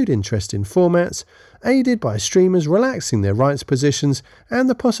with renewed interest in formats, aided by streamers relaxing their rights positions, and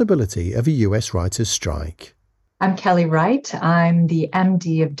the possibility of a US writers' strike. I'm Kelly Wright. I'm the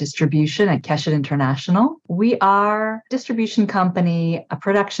MD of distribution at Keshet International. We are a distribution company, a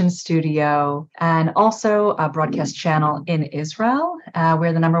production studio, and also a broadcast channel in Israel.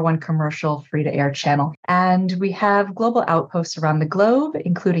 We're the #1 commercial free-to-air channel. And we have global outposts around the globe,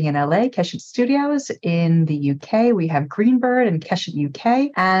 including in LA, Keshet Studios. In the UK, we have Greenbird and Keshet UK.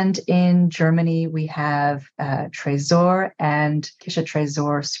 And in Germany, we have Trésor and Keshet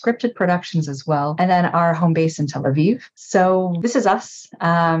Trésor scripted productions as well. And then our home base in Tel Aviv. So this is us.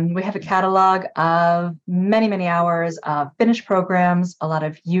 We have a catalog of many hours of finished programs, a lot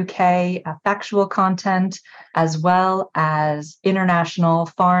of UK factual content, as well as international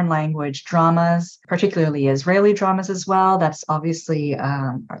foreign language dramas, particularly Israeli dramas as well. That's obviously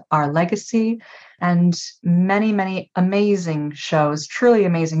our legacy. And many amazing shows, truly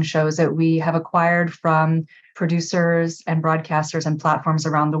amazing shows that we have acquired from producers and broadcasters and platforms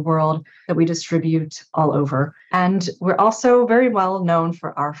around the world that we distribute all over. And we're also very well known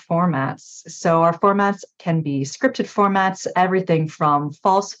for our formats. So our formats can be scripted formats, everything from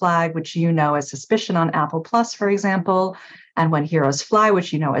False Flag, which you know as Suspicion on Apple Plus, for example, and When Heroes Fly,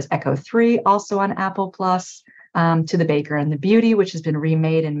 which you know as Echo 3, also on Apple Plus, to The Baker and the Beauty, which has been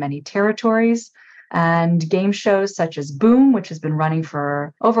remade in many territories. And game shows such as Boom, which has been running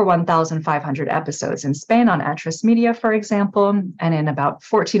for over 1,500 episodes in Spain on Atresmedia, Media, for example, and in about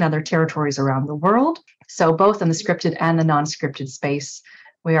 14 other territories around the world. So both in the scripted and the non-scripted space,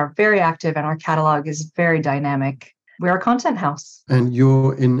 we are very active and our catalog is very dynamic. We're a content house. And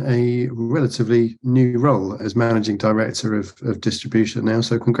you're in a relatively new role as Managing Director of Distribution now.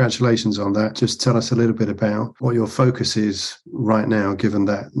 So congratulations on that. Just tell us a little bit about what your focus is right now, given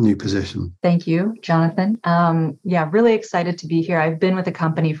that new position. Thank you, Jonathan. Really excited to be here. I've been with the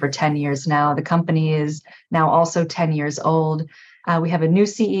company for 10 years now. The company is now also 10 years old. We have a new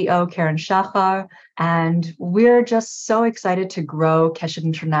CEO, Karen Shachar, and we're just so excited to grow Keshet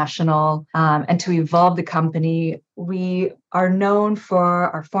International and to evolve the company. We are known for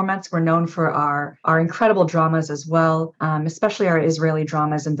our formats. We're known for our incredible dramas as well, especially our Israeli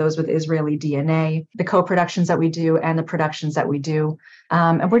dramas and those with Israeli DNA, the co-productions that we do and the productions that we do.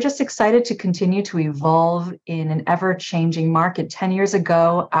 And we're just excited to continue to evolve in an ever-changing market. 10 years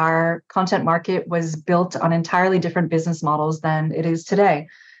ago, our content market was built on entirely different business models than it is today.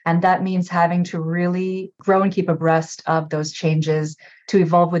 And that means having to really grow and keep abreast of those changes, to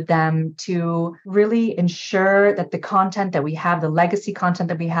evolve with them, to really ensure that the content that we have, the legacy content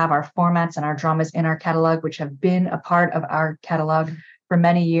that we have, our formats and our dramas in our catalog, which have been a part of our catalog for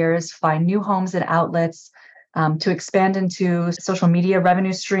many years, find new homes and outlets, to expand into social media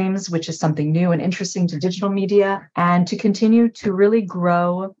revenue streams, which is something new and interesting to digital media, and to continue to really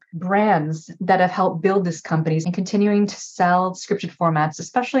grow brands that have helped build this company and continuing to sell scripted formats,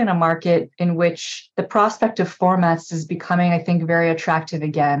 especially in a market in which the prospect of formats is becoming, I think, very attractive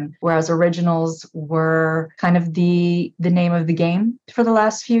again, whereas originals were kind of the name of the game for the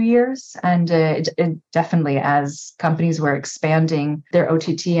last few years. And it definitely, as companies were expanding their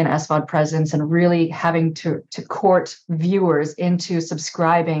OTT and SVOD presence and really having to court viewers into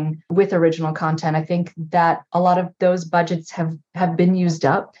subscribing with original content, I think that a lot of those budgets have been used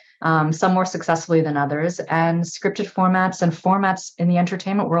up. Some more successfully than others. And scripted formats and formats in the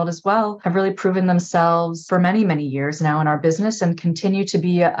entertainment world as well have really proven themselves for many, many years now in our business and continue to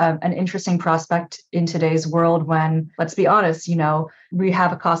be an interesting prospect in today's world when, let's be honest, we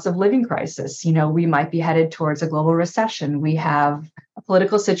have a cost of living crisis. We might be headed towards a global recession. We have a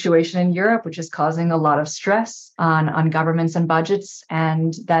political situation in Europe, which is causing a lot of stress on governments and budgets,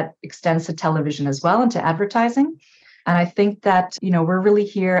 and that extends to television as well and to advertising. And I think that, we're really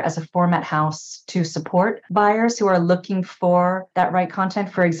here as a format house to support buyers who are looking for that right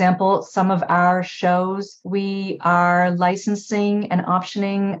content. For example, some of our shows we are licensing and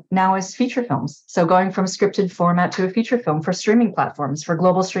optioning now as feature films. So going from scripted format to a feature film for streaming platforms, for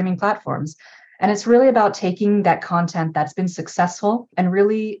global streaming platforms. And it's really about taking that content that's been successful and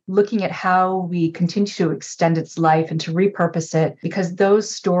really looking at how we continue to extend its life and to repurpose it, because those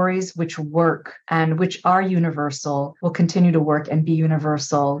stories which work and which are universal will continue to work and be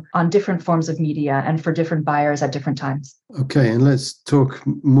universal on different forms of media and for different buyers at different times. Okay, and let's talk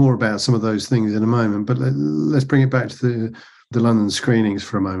more about some of those things in a moment, but let's bring it back to the London screenings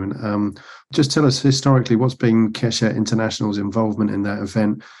for a moment. Just tell us historically what's been Keshet International's involvement in that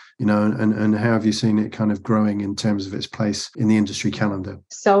event, and how have you seen it kind of growing in terms of its place in the industry calendar?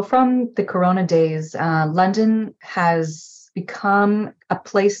 So from the Corona days, London has become a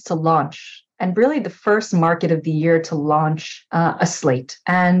place to launch and really the first market of the year to launch a slate.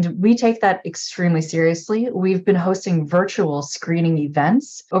 And we take that extremely seriously. We've been hosting virtual screening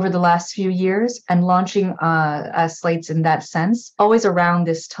events over the last few years and launching slates in that sense, always around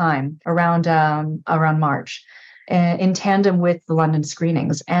this time, around March, in tandem with the London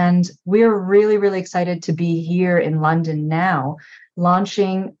screenings. And we're really, really excited to be here in London now,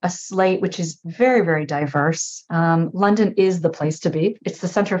 launching a slate which is very, very diverse. London is the place to be. It's the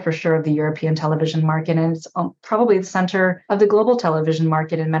center for sure of the European television market, and it's probably the center of the global television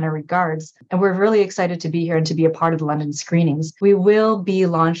market in many regards. And we're really excited to be here and to be a part of the London screenings. We will be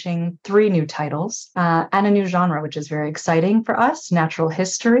launching 3 new titles and a new genre, which is very exciting for us, Natural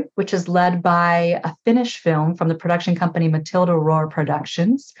History, which is led by a Finnish film from the production company Matilda Rohr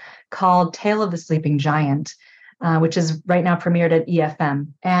Productions called Tale of the Sleeping Giant, which is right now premiered at EFM.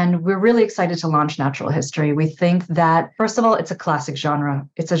 And we're really excited to launch Natural History. We think that, first of all, it's a classic genre.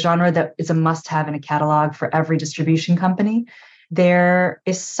 It's a genre that is a must-have in a catalog for every distribution company. There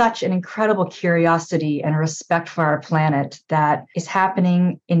is such an incredible curiosity and respect for our planet that is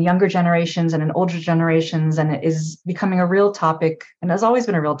happening in younger generations and in older generations, and it is becoming a real topic, and has always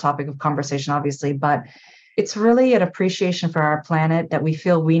been a real topic of conversation, obviously, but it's really an appreciation for our planet that we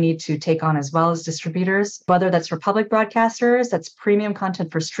feel we need to take on as well as distributors, whether that's for public broadcasters, that's premium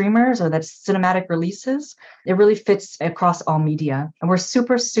content for streamers, or that's cinematic releases. It really fits across all media. And we're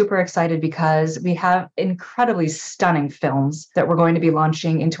super, super excited because we have incredibly stunning films that we're going to be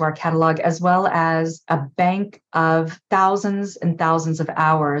launching into our catalog, as well as a bank of thousands and thousands of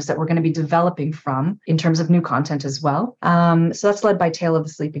hours that we're going to be developing from in terms of new content as well. So that's led by Tale of the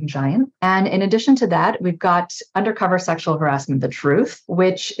Sleeping Giant. And in addition to that, we've got Undercover Sexual Harassment, The Truth,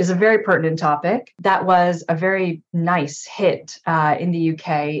 which is a very pertinent topic. That was a very nice hit in the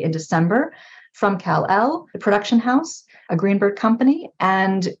UK in December from Kal-El, the production house, a Greenberg company.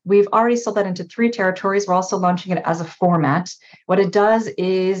 And we've already sold that into 3 territories. We're also launching it as a format. What it does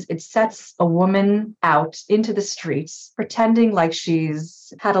is it sets a woman out into the streets, pretending like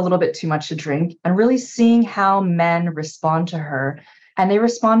she's had a little bit too much to drink, and really seeing how men respond to her. And they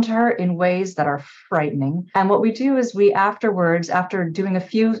respond to her in ways that are frightening. And what we do is we afterwards, after doing a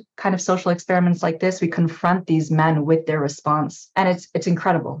few kind of social experiments like this, we confront these men with their response. And it's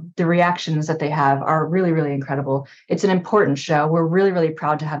incredible. The reactions that they have are really, really incredible. It's an important show. We're really, really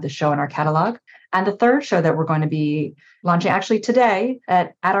proud to have the show in our catalog. And the third show that we're going to be launching actually today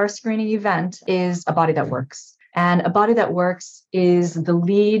at our screening event is A Body That Works. And A Body That Works is the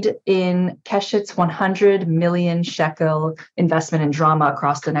lead in Keshit's 100 million shekel investment in drama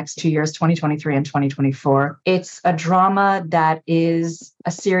across the next 2 years, 2023 and 2024. It's a drama that is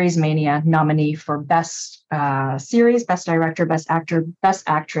a Series Mania nominee for Best Series, Best Director, Best Actor, Best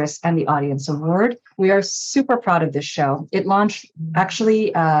Actress, and the Audience Award. We are super proud of this show. It launched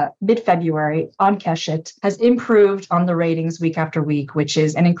actually mid-February on Keshit, has improved on the ratings week after week, which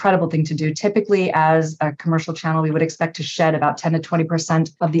is an incredible thing to do. Typically, as a commercial channel, we would expect to shed about 10 to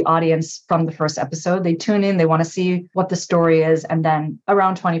 20% of the audience from the first episode. They tune in, they want to see what the story is, and then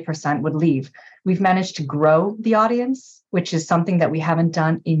around 20% would leave. We've managed to grow the audience, which is something that we haven't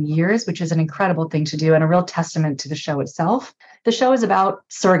done in years, which is an incredible thing to do and a real testament to the show itself. The show is about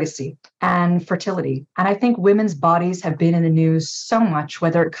surrogacy and fertility. And I think women's bodies have been in the news so much,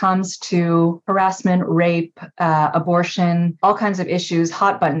 whether it comes to harassment, rape, abortion, all kinds of issues,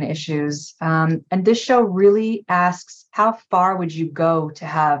 hot button issues. And this show really asks, how far would you go to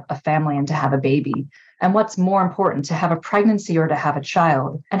have a family and to have a baby? And what's more important, to have a pregnancy or to have a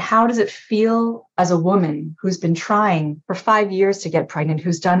child? And how does it feel as a woman who's been trying for 5 years to get pregnant,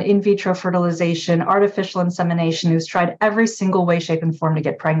 who's done in vitro fertilization, artificial insemination, who's tried every single way, shape, and form to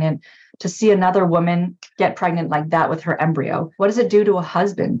get pregnant, to see another woman get pregnant like that with her embryo? What does it do to a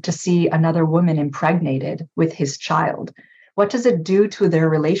husband to see another woman impregnated with his child? What does it do to their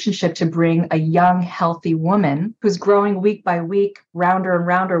relationship to bring a young, healthy woman who's growing week by week, rounder and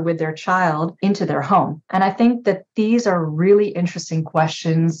rounder with their child into their home? And I think that these are really interesting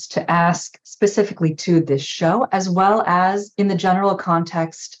questions to ask specifically to this show, as well as in the general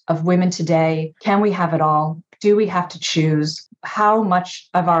context of women today. Can we have it all? Do we have to choose? How much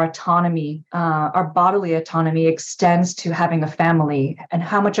of our autonomy, our bodily autonomy, extends to having a family, and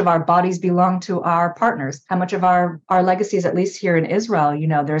how much of our bodies belong to our partners? How much of our legacies, at least here in Israel,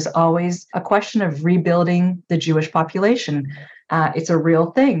 there's always a question of rebuilding the Jewish population. It's a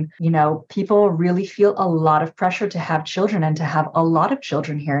real thing. People really feel a lot of pressure to have children and to have a lot of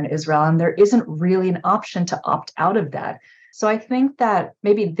children here in Israel, and there isn't really an option to opt out of that. So I think that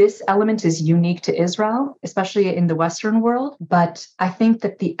maybe this element is unique to Israel, especially in the Western world. But I think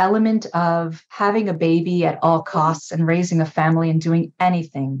that the element of having a baby at all costs and raising a family and doing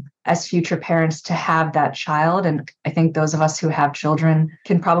anything as future parents to have that child, and I think those of us who have children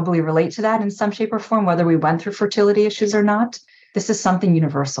can probably relate to that in some shape or form, whether we went through fertility issues or not. This is something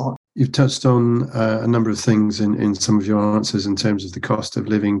universal. You've touched on a number of things in some of your answers in terms of the cost of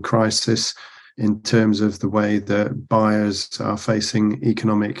living crisis, in terms of the way that buyers are facing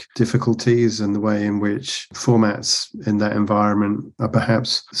economic difficulties and the way in which formats in that environment are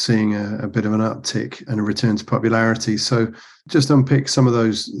perhaps seeing a bit of an uptick and a return to popularity. So just unpick some of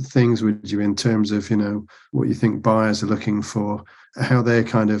those things, would you, in terms of, what you think buyers are looking for, how they're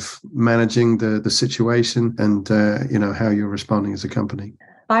kind of managing the situation, and, how you're responding as a company.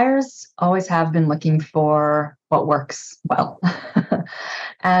 Buyers always have been looking for what works well.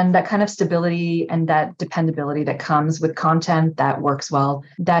 And that kind of stability and that dependability that comes with content that works well,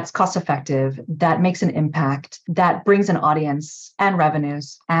 that's cost effective, that makes an impact, that brings an audience and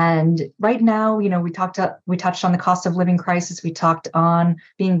revenues. And right now, we touched on the cost of living crisis. We talked on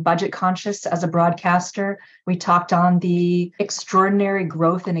being budget conscious as a broadcaster. We talked on the extraordinary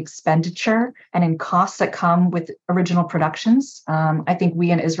growth in expenditure and in costs that come with original productions. I think we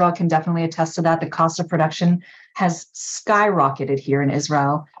in Israel can definitely attest to that. The cost of production has skyrocketed here in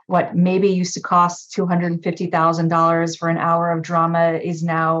Israel. What maybe used to cost $250,000 for an hour of drama is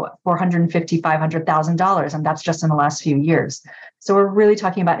now $450,000, $500,000, and that's just in the last few years. So we're really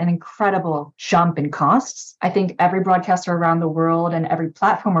talking about an incredible jump in costs. I think every broadcaster around the world and every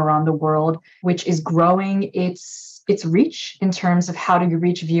platform around the world, which is growing its reach in terms of how do you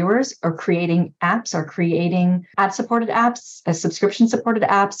reach viewers, or creating apps, or creating ad-supported apps, subscription-supported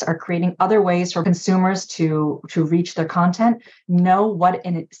apps, or creating other ways for consumers to reach their content, know what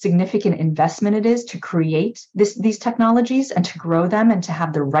a significant investment it is to create these technologies and to grow them and to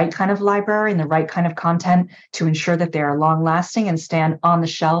have the right kind of library and the right kind of content to ensure that they are long-lasting and stand on the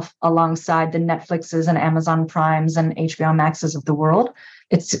shelf alongside the Netflixes and Amazon Primes and HBO Maxes of the world.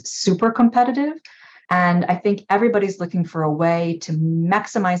 It's super competitive. And I think everybody's looking for a way to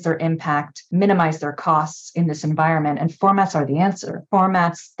maximize their impact, minimize their costs in this environment. And formats are the answer.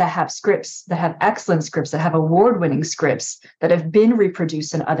 Formats that have scripts, that have excellent scripts, that have award-winning scripts, that have been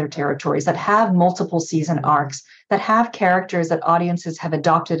reproduced in other territories, that have multiple season arcs, that have characters that audiences have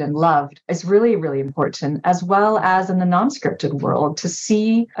adopted and loved is really, really important, as well as in the non-scripted world. To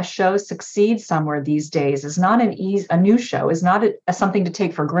see a show succeed somewhere these days is not a new show, is not something to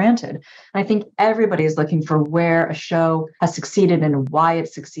take for granted. And I think everybody is looking for where a show has succeeded and why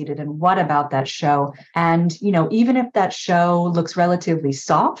it succeeded and what about that show. And, even if that show looks relatively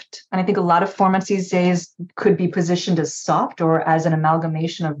soft, and I think a lot of formats these days could be positioned as soft or as an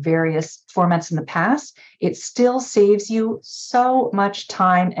amalgamation of various formats in the past, it still saves you so much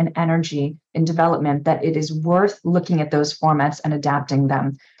time and energy in development that it is worth looking at those formats and adapting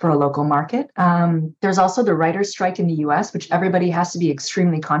them for a local market. There's also the writer's strike in the US, which everybody has to be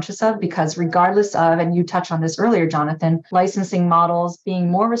extremely conscious of, because regardless of, and you touched on this earlier, Jonathan, licensing models being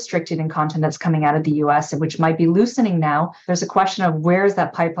more restricted in content that's coming out of the US, which might be loosening now, there's a question of where is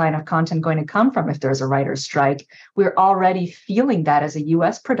that pipeline of content going to come from if there's a writer's strike. We're already feeling that as a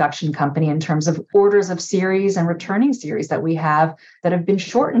US production company in terms of orders of series and returning series that we have that have been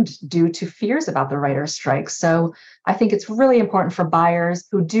shortened due to fears about the writer's strike. So I think it's really important for buyers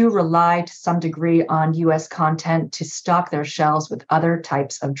who do rely to some degree on US content to stock their shelves with other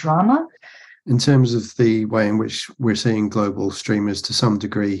types of drama. In terms of the way in which we're seeing global streamers to some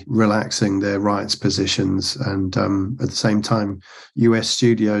degree relaxing their rights positions, and at the same time, US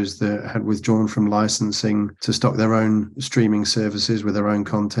studios that had withdrawn from licensing to stock their own streaming services with their own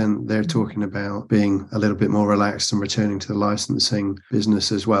content, they're talking about being a little bit more relaxed and returning to the licensing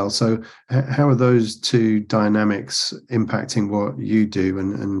business as well. So how are those two dynamics impacting what you do,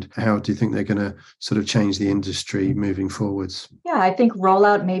 and how do you think they're going to sort of change the industry moving forwards? Yeah, I think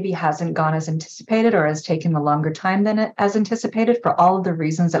rollout maybe hasn't gone as anticipated or has taken a longer time than as anticipated for all of the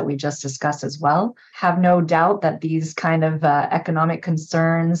reasons that we just discussed as well. Have no doubt that these kind of economic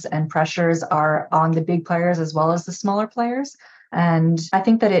concerns and pressures are on the big players as well as the smaller players. And I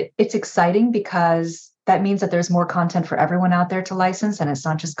think that it's exciting because that means that there's more content for everyone out there to license, and it's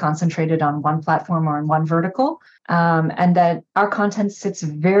not just concentrated on one platform or in one vertical. And that our content sits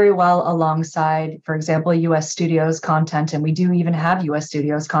very well alongside, for example, US Studios content. And we do even have US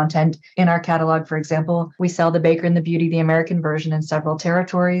Studios content in our catalog. For example, we sell The Baker and the Beauty, the American version, in several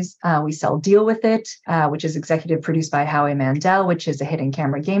territories. We sell Deal With It, which is executive produced by Howie Mandel, which is a hidden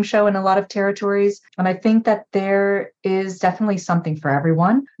camera game show in a lot of territories. And I think that there is definitely something for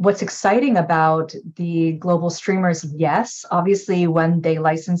everyone. What's exciting about the global streamers, yes, obviously when they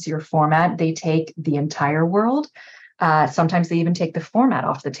license your format, they take the entire world. Sometimes they even take the format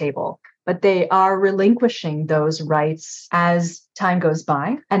off the table, but they are relinquishing those rights as time goes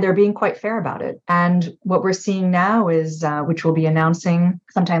by, and they're being quite fair about it. And what we're seeing now is, which we'll be announcing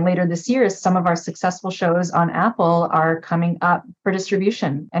sometime later this year, is some of our successful shows on Apple are coming up for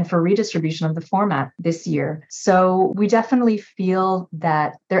distribution and for redistribution of the format this year. So we definitely feel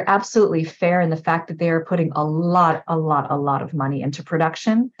that they're absolutely fair in the fact that they are putting a lot of money into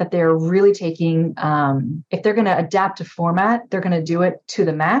production, that they're really taking, if they're going to adapt a format, they're going to do it to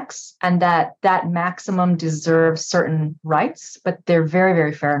the max, and that maximum deserves certain rights, but they're very,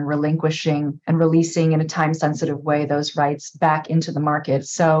 very fair in relinquishing and releasing in a time-sensitive way those rights back into the market.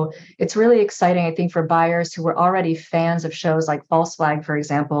 So it's really exciting, I think, for buyers who were already fans of shows like False Flag, for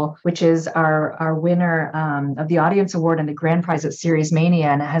example, which is our winner of the Audience Award and the grand prize at Series Mania,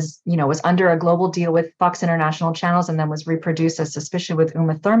 and was under a global deal with Fox International Channels, and then was reproduced as Suspicion with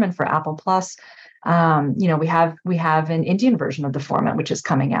Uma Thurman for Apple Plus. We have an Indian version of the format, which is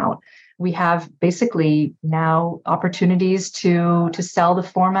coming out. We have basically now opportunities to sell the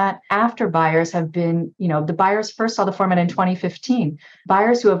format after buyers have been, the buyers first saw the format in 2015.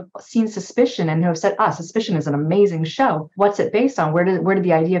 Buyers who have seen Suspicion and who have said, Suspicion is an amazing show. What's it based on? Where did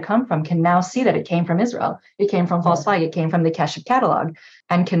the idea come from? Can now see that it came from Israel. It came from False Flag. It came from the Keshet catalog,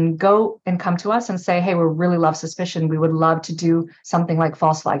 and can go and come to us and say, hey, we really love Suspicion. We would love to do something like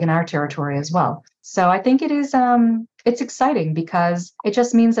False Flag in our territory as well. So I think it is, it's exciting because it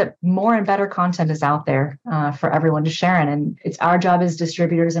just means that more and better content is out there for everyone to share in. And it's our job as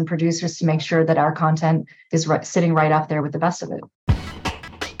distributors and producers to make sure that our content is sitting right up there with the best of it.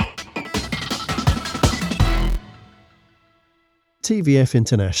 TVF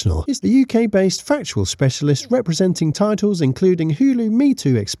International is the UK-based factual specialist representing titles including Hulu Me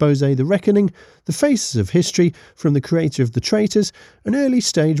Too Expose The Reckoning, The Faces of History from the creator of The Traitors, an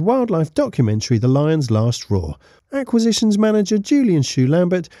early-stage wildlife documentary The Lion's Last Roar. Acquisitions manager Julian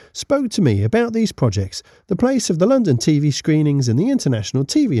Shu-Lambert spoke to me about these projects, the place of the London TV screenings in the international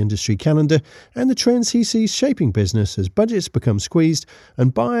TV industry calendar, and the trends he sees shaping business as budgets become squeezed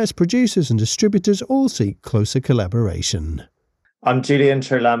and buyers, producers and distributors all seek closer collaboration. I'm Julian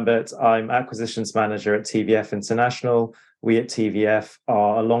Shu-Lambert. I'm Acquisitions Manager at TVF International. we at TVF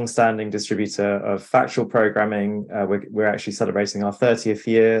are a long-standing distributor of factual programming. We're actually celebrating our 30th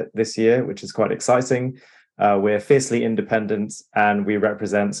year this year, which is quite exciting. We're fiercely independent, and we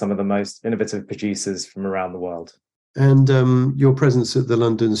represent some of the most innovative producers from around the world. And your presence at the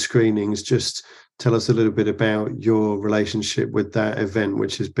London screenings, just tell us a little bit about your relationship with that event,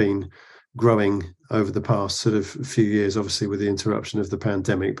 which has been growing over the past sort of few years, obviously with the interruption of the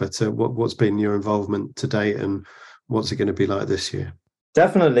pandemic. But what's been your involvement to date, and what's it going to be like this year?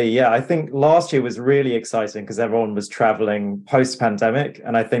 Definitely, yeah. I think last year was really exciting because everyone was traveling post-pandemic,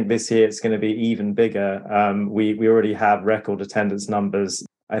 and I think this year it's going to be even bigger. We already have record attendance numbers.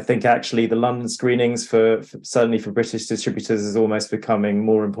 I think actually the London screenings for certainly for British distributors is almost becoming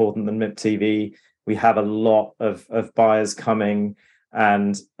more important than MIP TV. We have a lot of buyers coming,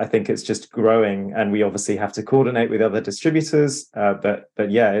 and I think it's just growing. And we obviously have to coordinate with other distributors. But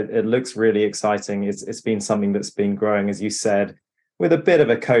yeah, it looks really exciting. It's been something that's been growing, as you said, with a bit of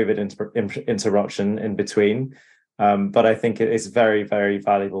a COVID interruption in between. But I think it is very, very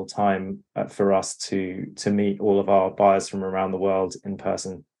valuable time for us to meet all of our buyers from around the world in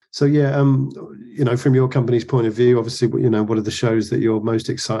person. So yeah, from your company's point of view, obviously, what are the shows that you're most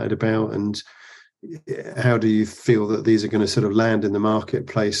excited about, and how do you feel that these are going to sort of land in the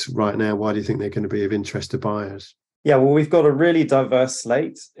marketplace right now? Why do you think they're going to be of interest to buyers? Yeah, well, we've got a really diverse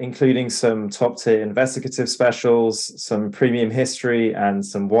slate, including some top-tier investigative specials, some premium history, and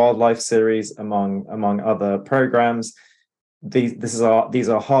some wildlife series, among other programs. These are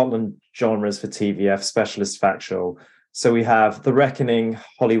heartland genres for TVF, specialist factual. So we have The Reckoning,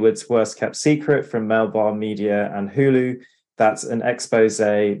 Hollywood's Worst Kept Secret from Melbar Media and Hulu. That's an expose,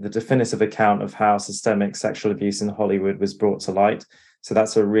 the definitive account of how systemic sexual abuse in Hollywood was brought to light. So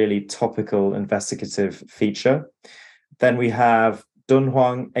that's a really topical investigative feature. Then we have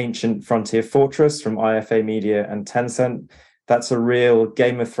Dunhuang, Ancient Frontier Fortress from IFA Media and Tencent. That's a real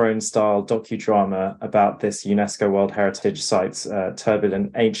Game of Thrones style docudrama about this UNESCO World Heritage Site's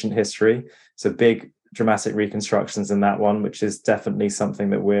turbulent ancient history. So big dramatic reconstructions in that one, which is definitely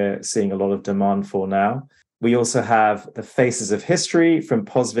something that we're seeing a lot of demand for now. We also have The Faces of History from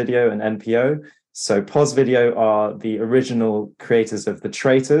Pos Video and NPO. So Pos Video are the original creators of The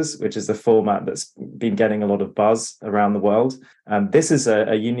Traitors, which is a format that's been getting a lot of buzz around the world. This is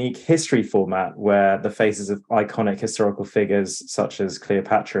a unique history format where the faces of iconic historical figures such as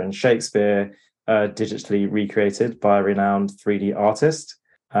Cleopatra and Shakespeare are digitally recreated by a renowned 3D artist.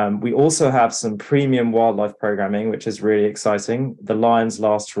 We also have some premium wildlife programming, which is really exciting. The Lion's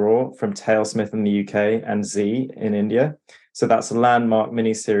Last Roar from Talesmith in the UK and Z in India. So that's a landmark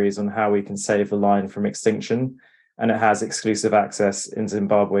mini-series on how we can save the lion from extinction. And it has exclusive access in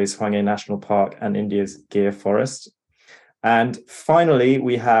Zimbabwe's Hwange National Park and India's Gir Forest. And finally,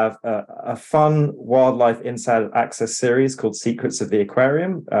 we have a fun wildlife inside access series called Secrets of the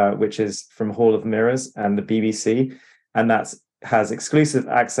Aquarium, which is from Hall of Mirrors and the BBC. And that has exclusive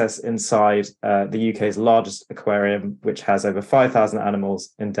access inside the UK's largest aquarium, which has over 5,000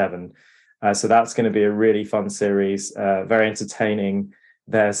 animals in Devon. So that's going to be a really fun series, very entertaining.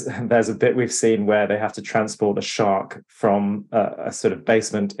 There's a bit we've seen where they have to transport a shark from a sort of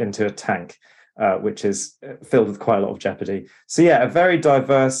basement into a tank, which is filled with quite a lot of jeopardy. So yeah, a very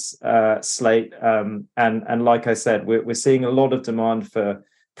diverse slate. And like I said, we're seeing a lot of demand for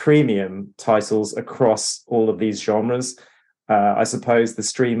premium titles across all of these genres. I suppose the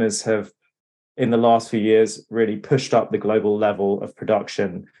streamers have, in the last few years, really pushed up the global level of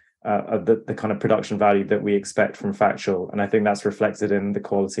production, of the kind of production value that we expect from factual. And I think that's reflected in the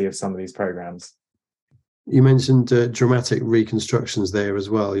quality of some of these programs. You mentioned dramatic reconstructions there as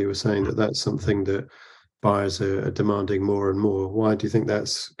well. You were saying that that's something that buyers are demanding more and more. Why do you think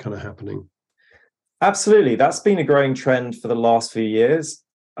that's kind of happening? Absolutely. That's been a growing trend for the last few years.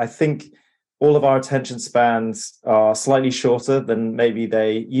 I think all of our attention spans are slightly shorter than maybe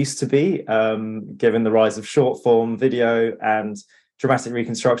they used to be, given the rise of short form video, and dramatic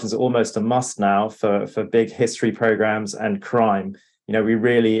reconstructions are almost a must now for big history programs and crime. You know, we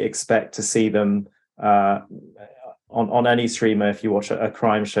really expect to see them on any streamer. If you watch a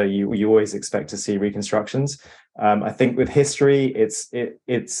crime show, you always expect to see reconstructions. I think with history,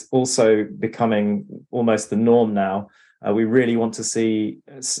 it's also becoming almost the norm now. We really want to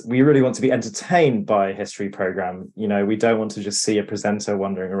be entertained by a history program. You know, we don't want to just see a presenter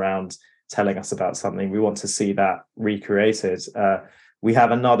wandering around telling us about something. We want to see that recreated. We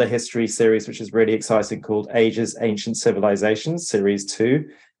have another history series, which is really exciting, called Ages, Ancient Civilizations, Series 2.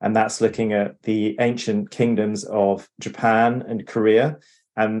 And that's looking at the ancient kingdoms of Japan and Korea.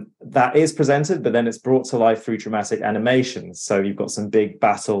 And that is presented, but then it's brought to life through dramatic animations. So you've got some big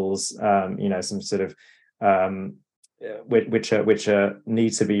battles, some sort of which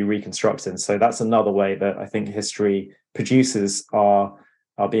need to be reconstructed. So that's another way that I think history producers are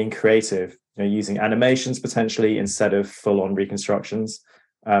being creative, using animations potentially instead of full-on reconstructions.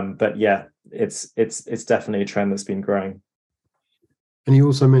 But yeah, it's definitely a trend that's been growing. And you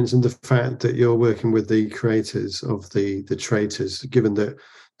also mentioned the fact that you're working with the creators of the Traitors, given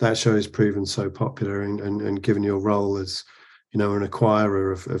that show has proven so popular, and given your role as an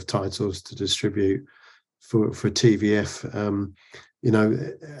acquirer of titles to distribute for TVF.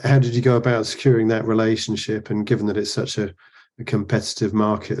 How did you go about securing that relationship? And given that it's such a competitive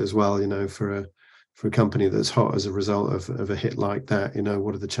market as well, for a company that's hot as a result of a hit like that,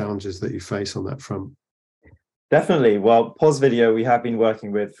 what are the challenges that you face on that front? Definitely. Well, Pause Video we have been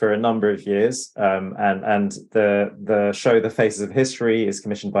working with for a number of years, and the show The Faces of History is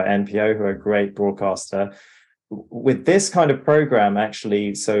commissioned by NPO, who are a great broadcaster. With this kind of program,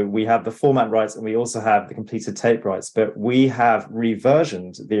 actually, so we have the format rights and we also have the completed tape rights, but we have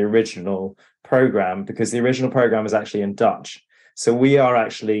reversioned the original program because the original program is actually in Dutch. So we are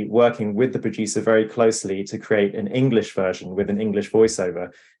actually working with the producer very closely to create an English version with an English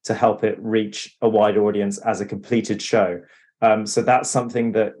voiceover to help it reach a wider audience as a completed show. So that's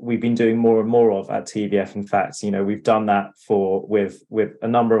something that we've been doing more and more of at TVF. In fact, we've done that with a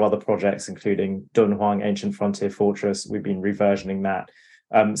number of other projects, including Dunhuang, Ancient Frontier Fortress. We've been reversioning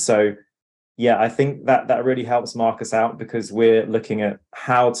that. So yeah, I think that really helps mark us out because we're looking at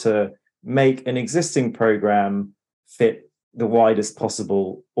how to make an existing program fit the widest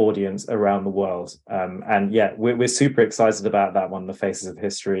possible audience around the world. And yeah, we're super excited about that one, The Faces of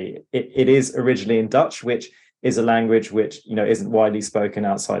History. It is originally in Dutch, which is a language which isn't widely spoken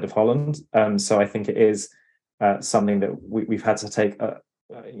outside of Holland. So I think it is something that we've had to take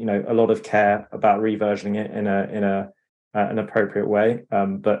a lot of care about reversioning it in an appropriate way.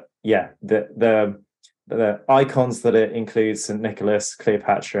 But yeah, the icons that it includes, St. Nicholas,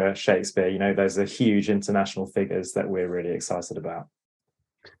 Cleopatra, Shakespeare, those are huge international figures that we're really excited about.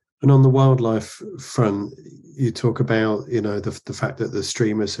 And on the wildlife front, you talk about, the fact that the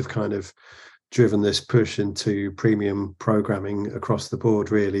streamers have kind of driven this push into premium programming across the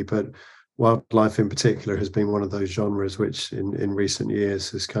board, really. But wildlife in particular has been one of those genres which in recent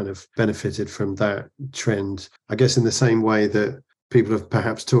years has kind of benefited from that trend. I guess in the same way that people have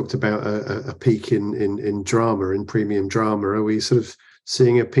perhaps talked about a peak in drama, in premium drama. Are we sort of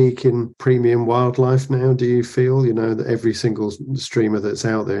seeing a peak in premium wildlife now, do you feel? That every single streamer that's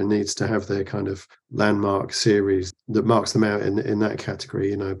out there needs to have their kind of landmark series that marks them out in that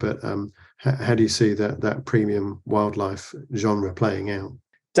category, but how do you see that premium wildlife genre playing out?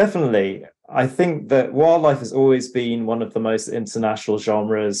 Definitely. I think that wildlife has always been one of the most international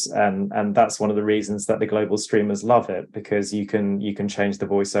genres, and that's one of the reasons that the global streamers love it, because you can change the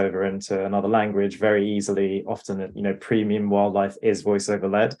voiceover into another language very easily. Often, premium wildlife is voiceover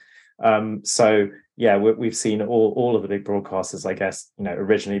led. So yeah, we've seen all of the big broadcasters. I guess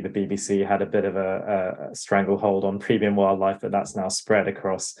originally the BBC had a bit of a stranglehold on premium wildlife, but that's now spread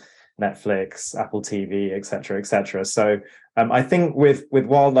across Netflix, Apple TV, etc., etc. So I think with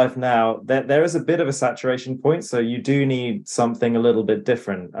wildlife now, there is a bit of a saturation point. So you do need something a little bit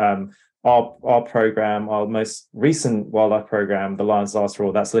different. Our program, our most recent wildlife program, The Lion's Last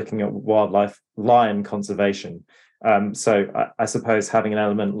Roar, that's looking at wildlife lion conservation. So I suppose having an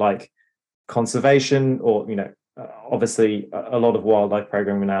element like conservation, or obviously a lot of wildlife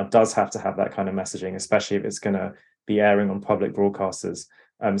programming now does have to have that kind of messaging, especially if it's going to be airing on public broadcasters.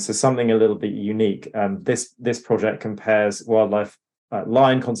 So something a little bit unique. This project compares wildlife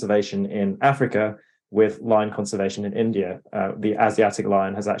lion conservation in Africa with lion conservation in India. The Asiatic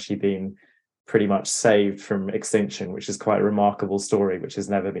lion has actually been pretty much saved from extinction, which is quite a remarkable story, which has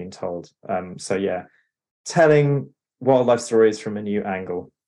never been told. So yeah, telling wildlife stories from a new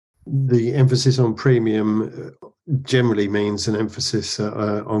angle. The emphasis on premium generally means an emphasis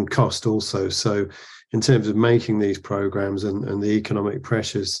on cost also. So in terms of making these programs and the economic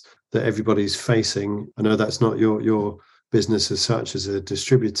pressures that everybody's facing, I know that's not your business as such as a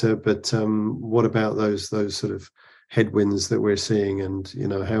distributor, but what about those sort of headwinds that we're seeing, and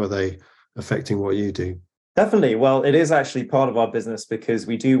how are they affecting what you do? Definitely. Well, it is actually part of our business because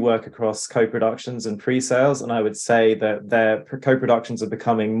we do work across co-productions and pre-sales, and I would say that their co-productions are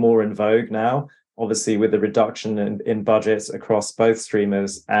becoming more in vogue now. Obviously, with the reduction in budgets across both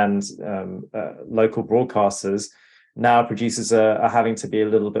streamers and local broadcasters, now producers are having to be a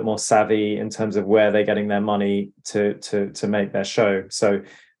little bit more savvy in terms of where they're getting their money to make their show. So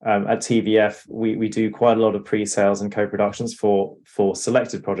at TVF, we do quite a lot of pre-sales and co-productions for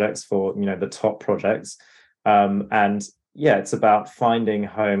selected projects, for the top projects. And it's about finding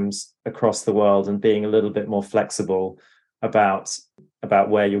homes across the world and being a little bit more flexible about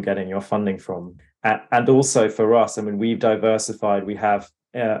where you're getting your funding from. And also for us, I mean, we've diversified. We have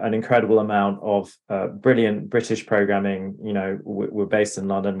an incredible amount of brilliant British programming. You know, we're based in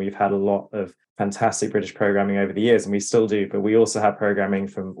London. We've had a lot of fantastic British programming over the years, and we still do. But we also have programming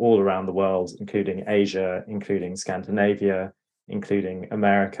from all around the world, including Asia, including Scandinavia, including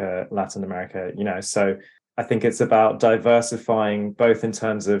America, Latin America. You know, so I think it's about diversifying both in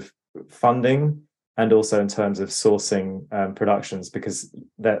terms of funding and also in terms of sourcing productions, because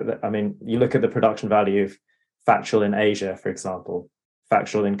I mean, you look at the production value of Factual in Asia, for example,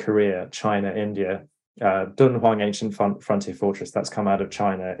 Factual in Korea, China, India, Dunhuang Ancient Frontier Fortress, that's come out of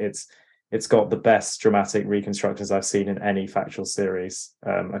China. It's got the best dramatic reconstructors I've seen in any Factual series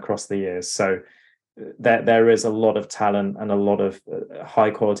across the years. So there is a lot of talent and a lot of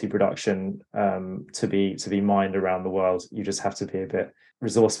high quality production to be mined around the world. You just have to be a bit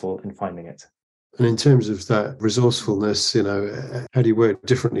resourceful in finding it. And in terms of that resourcefulness, you know, how do you work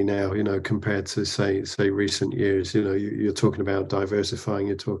differently now, you know, compared to say recent years? You know, you're talking about diversifying,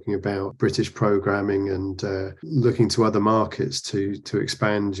 you're talking about British programming and looking to other markets to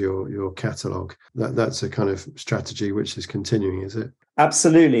expand your catalogue. That's a kind of strategy which is continuing, is it?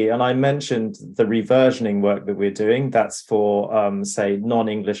 Absolutely. And I mentioned the reversioning work that we're doing. That's for, say,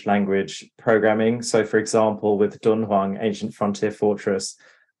 non-English language programming. So, for example, with Dunhuang Ancient Frontier Fortress,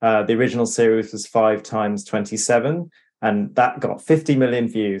 the original series was 5x27, and that got 50 million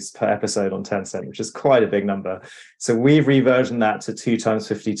views per episode on Tencent, which is quite a big number. So we've reversioned that to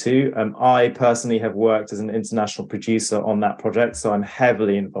 2x52. I personally have worked as an international producer on that project, so I'm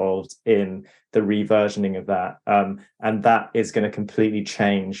heavily involved in the reversioning of that. And that is going to completely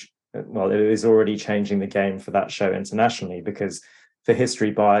change. Well, it is already changing the game for that show internationally, because for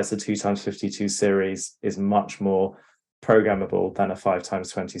history buyers, the 2x52 series is much more programmable than a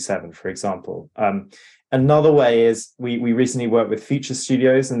 5x27, for example. Another way is we recently worked with Future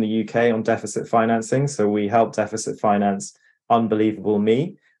Studios in the UK on deficit financing. So we helped deficit finance Unbelievable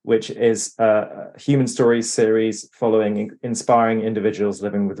Me, which is a human stories series following inspiring individuals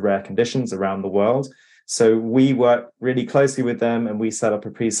living with rare conditions around the world. So we worked really closely with them, and we set up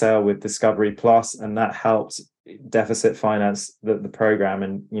a pre-sale with Discovery Plus, and that helped deficit finance the program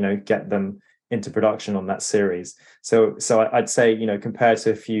and, you know, get them into production on that series. So I'd say, you know, compared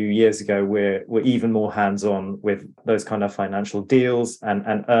to a few years ago, we're even more hands-on with those kind of financial deals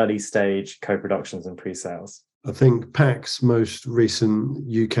and early stage co-productions and pre-sales. I think PAC's most recent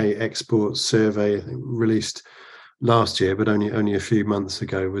UK export survey, I think, released last year, but only a few months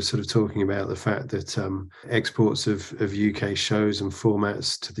ago, was sort of talking about the fact that exports of UK shows and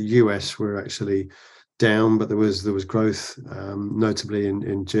formats to the US were actually down, but there was growth, notably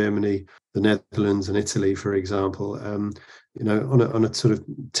in Germany, the Netherlands and Italy, for example. You know, on a sort of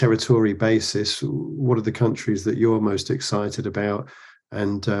territory basis, what are the countries that you're most excited about,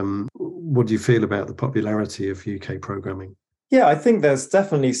 and what do you feel about the popularity of UK programming? Yeah, I think there's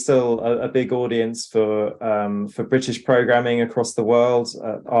definitely still a big audience for British programming across the world.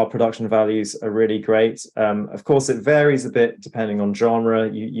 Our production values are really great. Of course, it varies a bit depending on genre.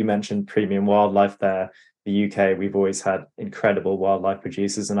 You mentioned premium wildlife there. The UK, we've always had incredible wildlife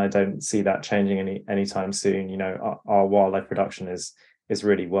producers, and I don't see that changing anytime soon. You know, our wildlife production is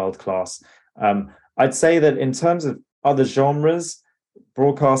really world class. I'd say that in terms of other genres,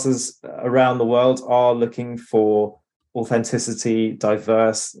 broadcasters around the world are looking for authenticity,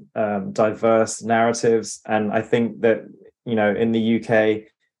 diverse narratives. And I think that, you know, in the UK,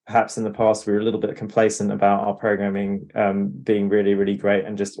 perhaps in the past, we were a little bit complacent about our programming being really, really great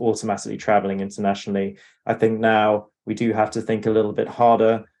and just automatically traveling internationally. I think now we do have to think a little bit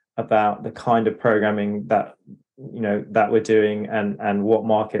harder about the kind of programming that, you know, that we're doing and what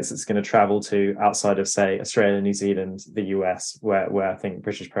markets it's going to travel to outside of, say, Australia, New Zealand, the US, where I think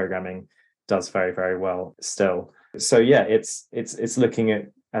British programming does very, very well still. So yeah, it's looking at,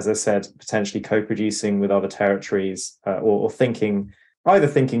 as I said, potentially co-producing with other territories, or thinking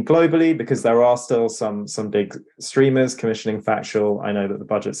globally, because there are still some big streamers commissioning Factual. I know that the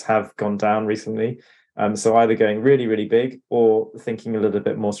budgets have gone down recently. So either going really, really big, or thinking a little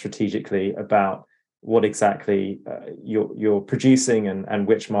bit more strategically about what exactly you're producing and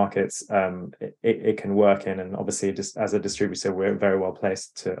which markets it can work in. And obviously, just as a distributor, we're very well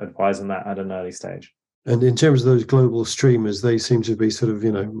placed to advise on that at an early stage. And in terms of those global streamers, they seem to be sort of,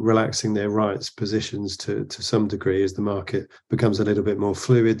 you know, relaxing their rights positions to some degree as the market becomes a little bit more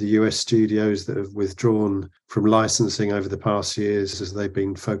fluid. The US studios that have withdrawn from licensing over the past years, as they've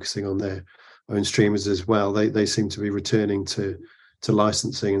been focusing on their own streamers as well, they seem to be returning to to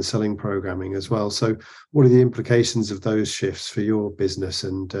licensing and selling programming as well. So what are the implications of those shifts for your business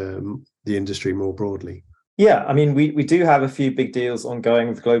and the industry more broadly? Yeah, I mean, we do have a few big deals ongoing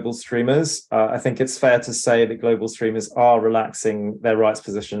with global streamers. I think it's fair to say that global streamers are relaxing their rights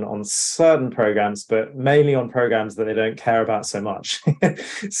position on certain programs, but mainly on programs that they don't care about so much.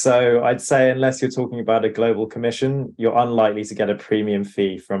 So I'd say unless you're talking about a global commission, you're unlikely to get a premium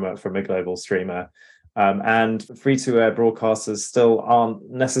fee from a global streamer. And free-to-air broadcasters still aren't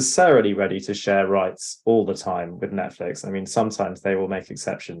necessarily ready to share rights all the time with Netflix. I mean, sometimes they will make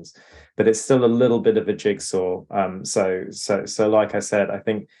exceptions, but it's still a little bit of a jigsaw. So like I said, I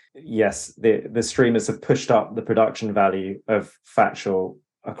think, yes, the streamers have pushed up the production value of factual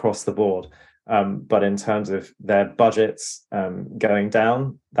across the board. But in terms of their budgets going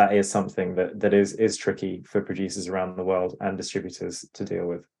down, that is something that is tricky for producers around the world and distributors to deal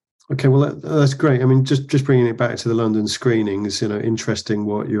with. Okay, well, that's great. I mean, just bringing it back to the London screenings, interesting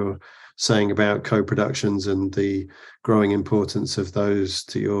what you're saying about co-productions and the growing importance of those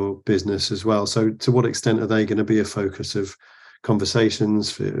to your business as well. So to what extent are they going to be a focus of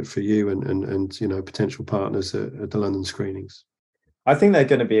conversations for you and potential partners at the London screenings? I think they're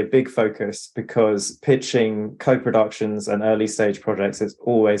going to be a big focus because pitching co-productions and early stage projects is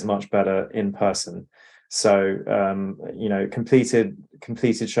always much better in person. So,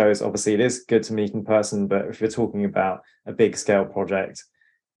 completed shows, obviously it is good to meet in person, but if you're talking about a big scale project,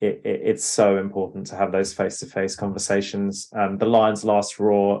 it's so important to have those face-to-face conversations. The Lions Last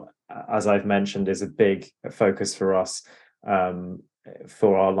Roar, as I've mentioned, is a big focus for us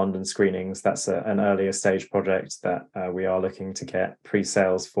for our London screenings. That's an earlier stage project that we are looking to get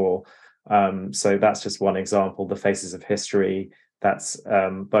pre-sales for. So that's just one example. The Faces of History, that's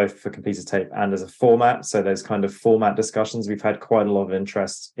both for completed tape and as a format. So there's kind of format discussions. We've had quite a lot of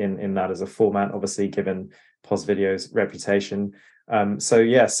interest in that as a format, obviously, given POS Video's reputation. So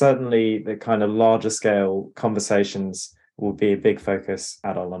yeah, certainly the kind of larger scale conversations will be a big focus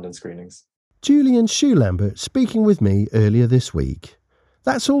at our London screenings. Julian Shoelambert speaking with me earlier this week.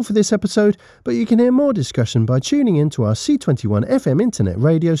 That's all for this episode, but you can hear more discussion by tuning in to our C21 FM internet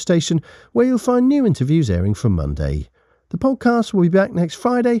radio station, where you'll find new interviews airing from Monday. The podcast will be back next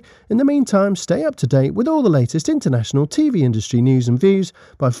Friday. In the meantime, stay up to date with all the latest international TV industry news and views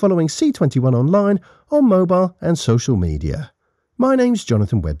by following C21 online, on mobile and social media. My name's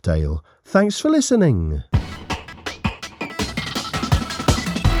Jonathan Webdale. Thanks for listening.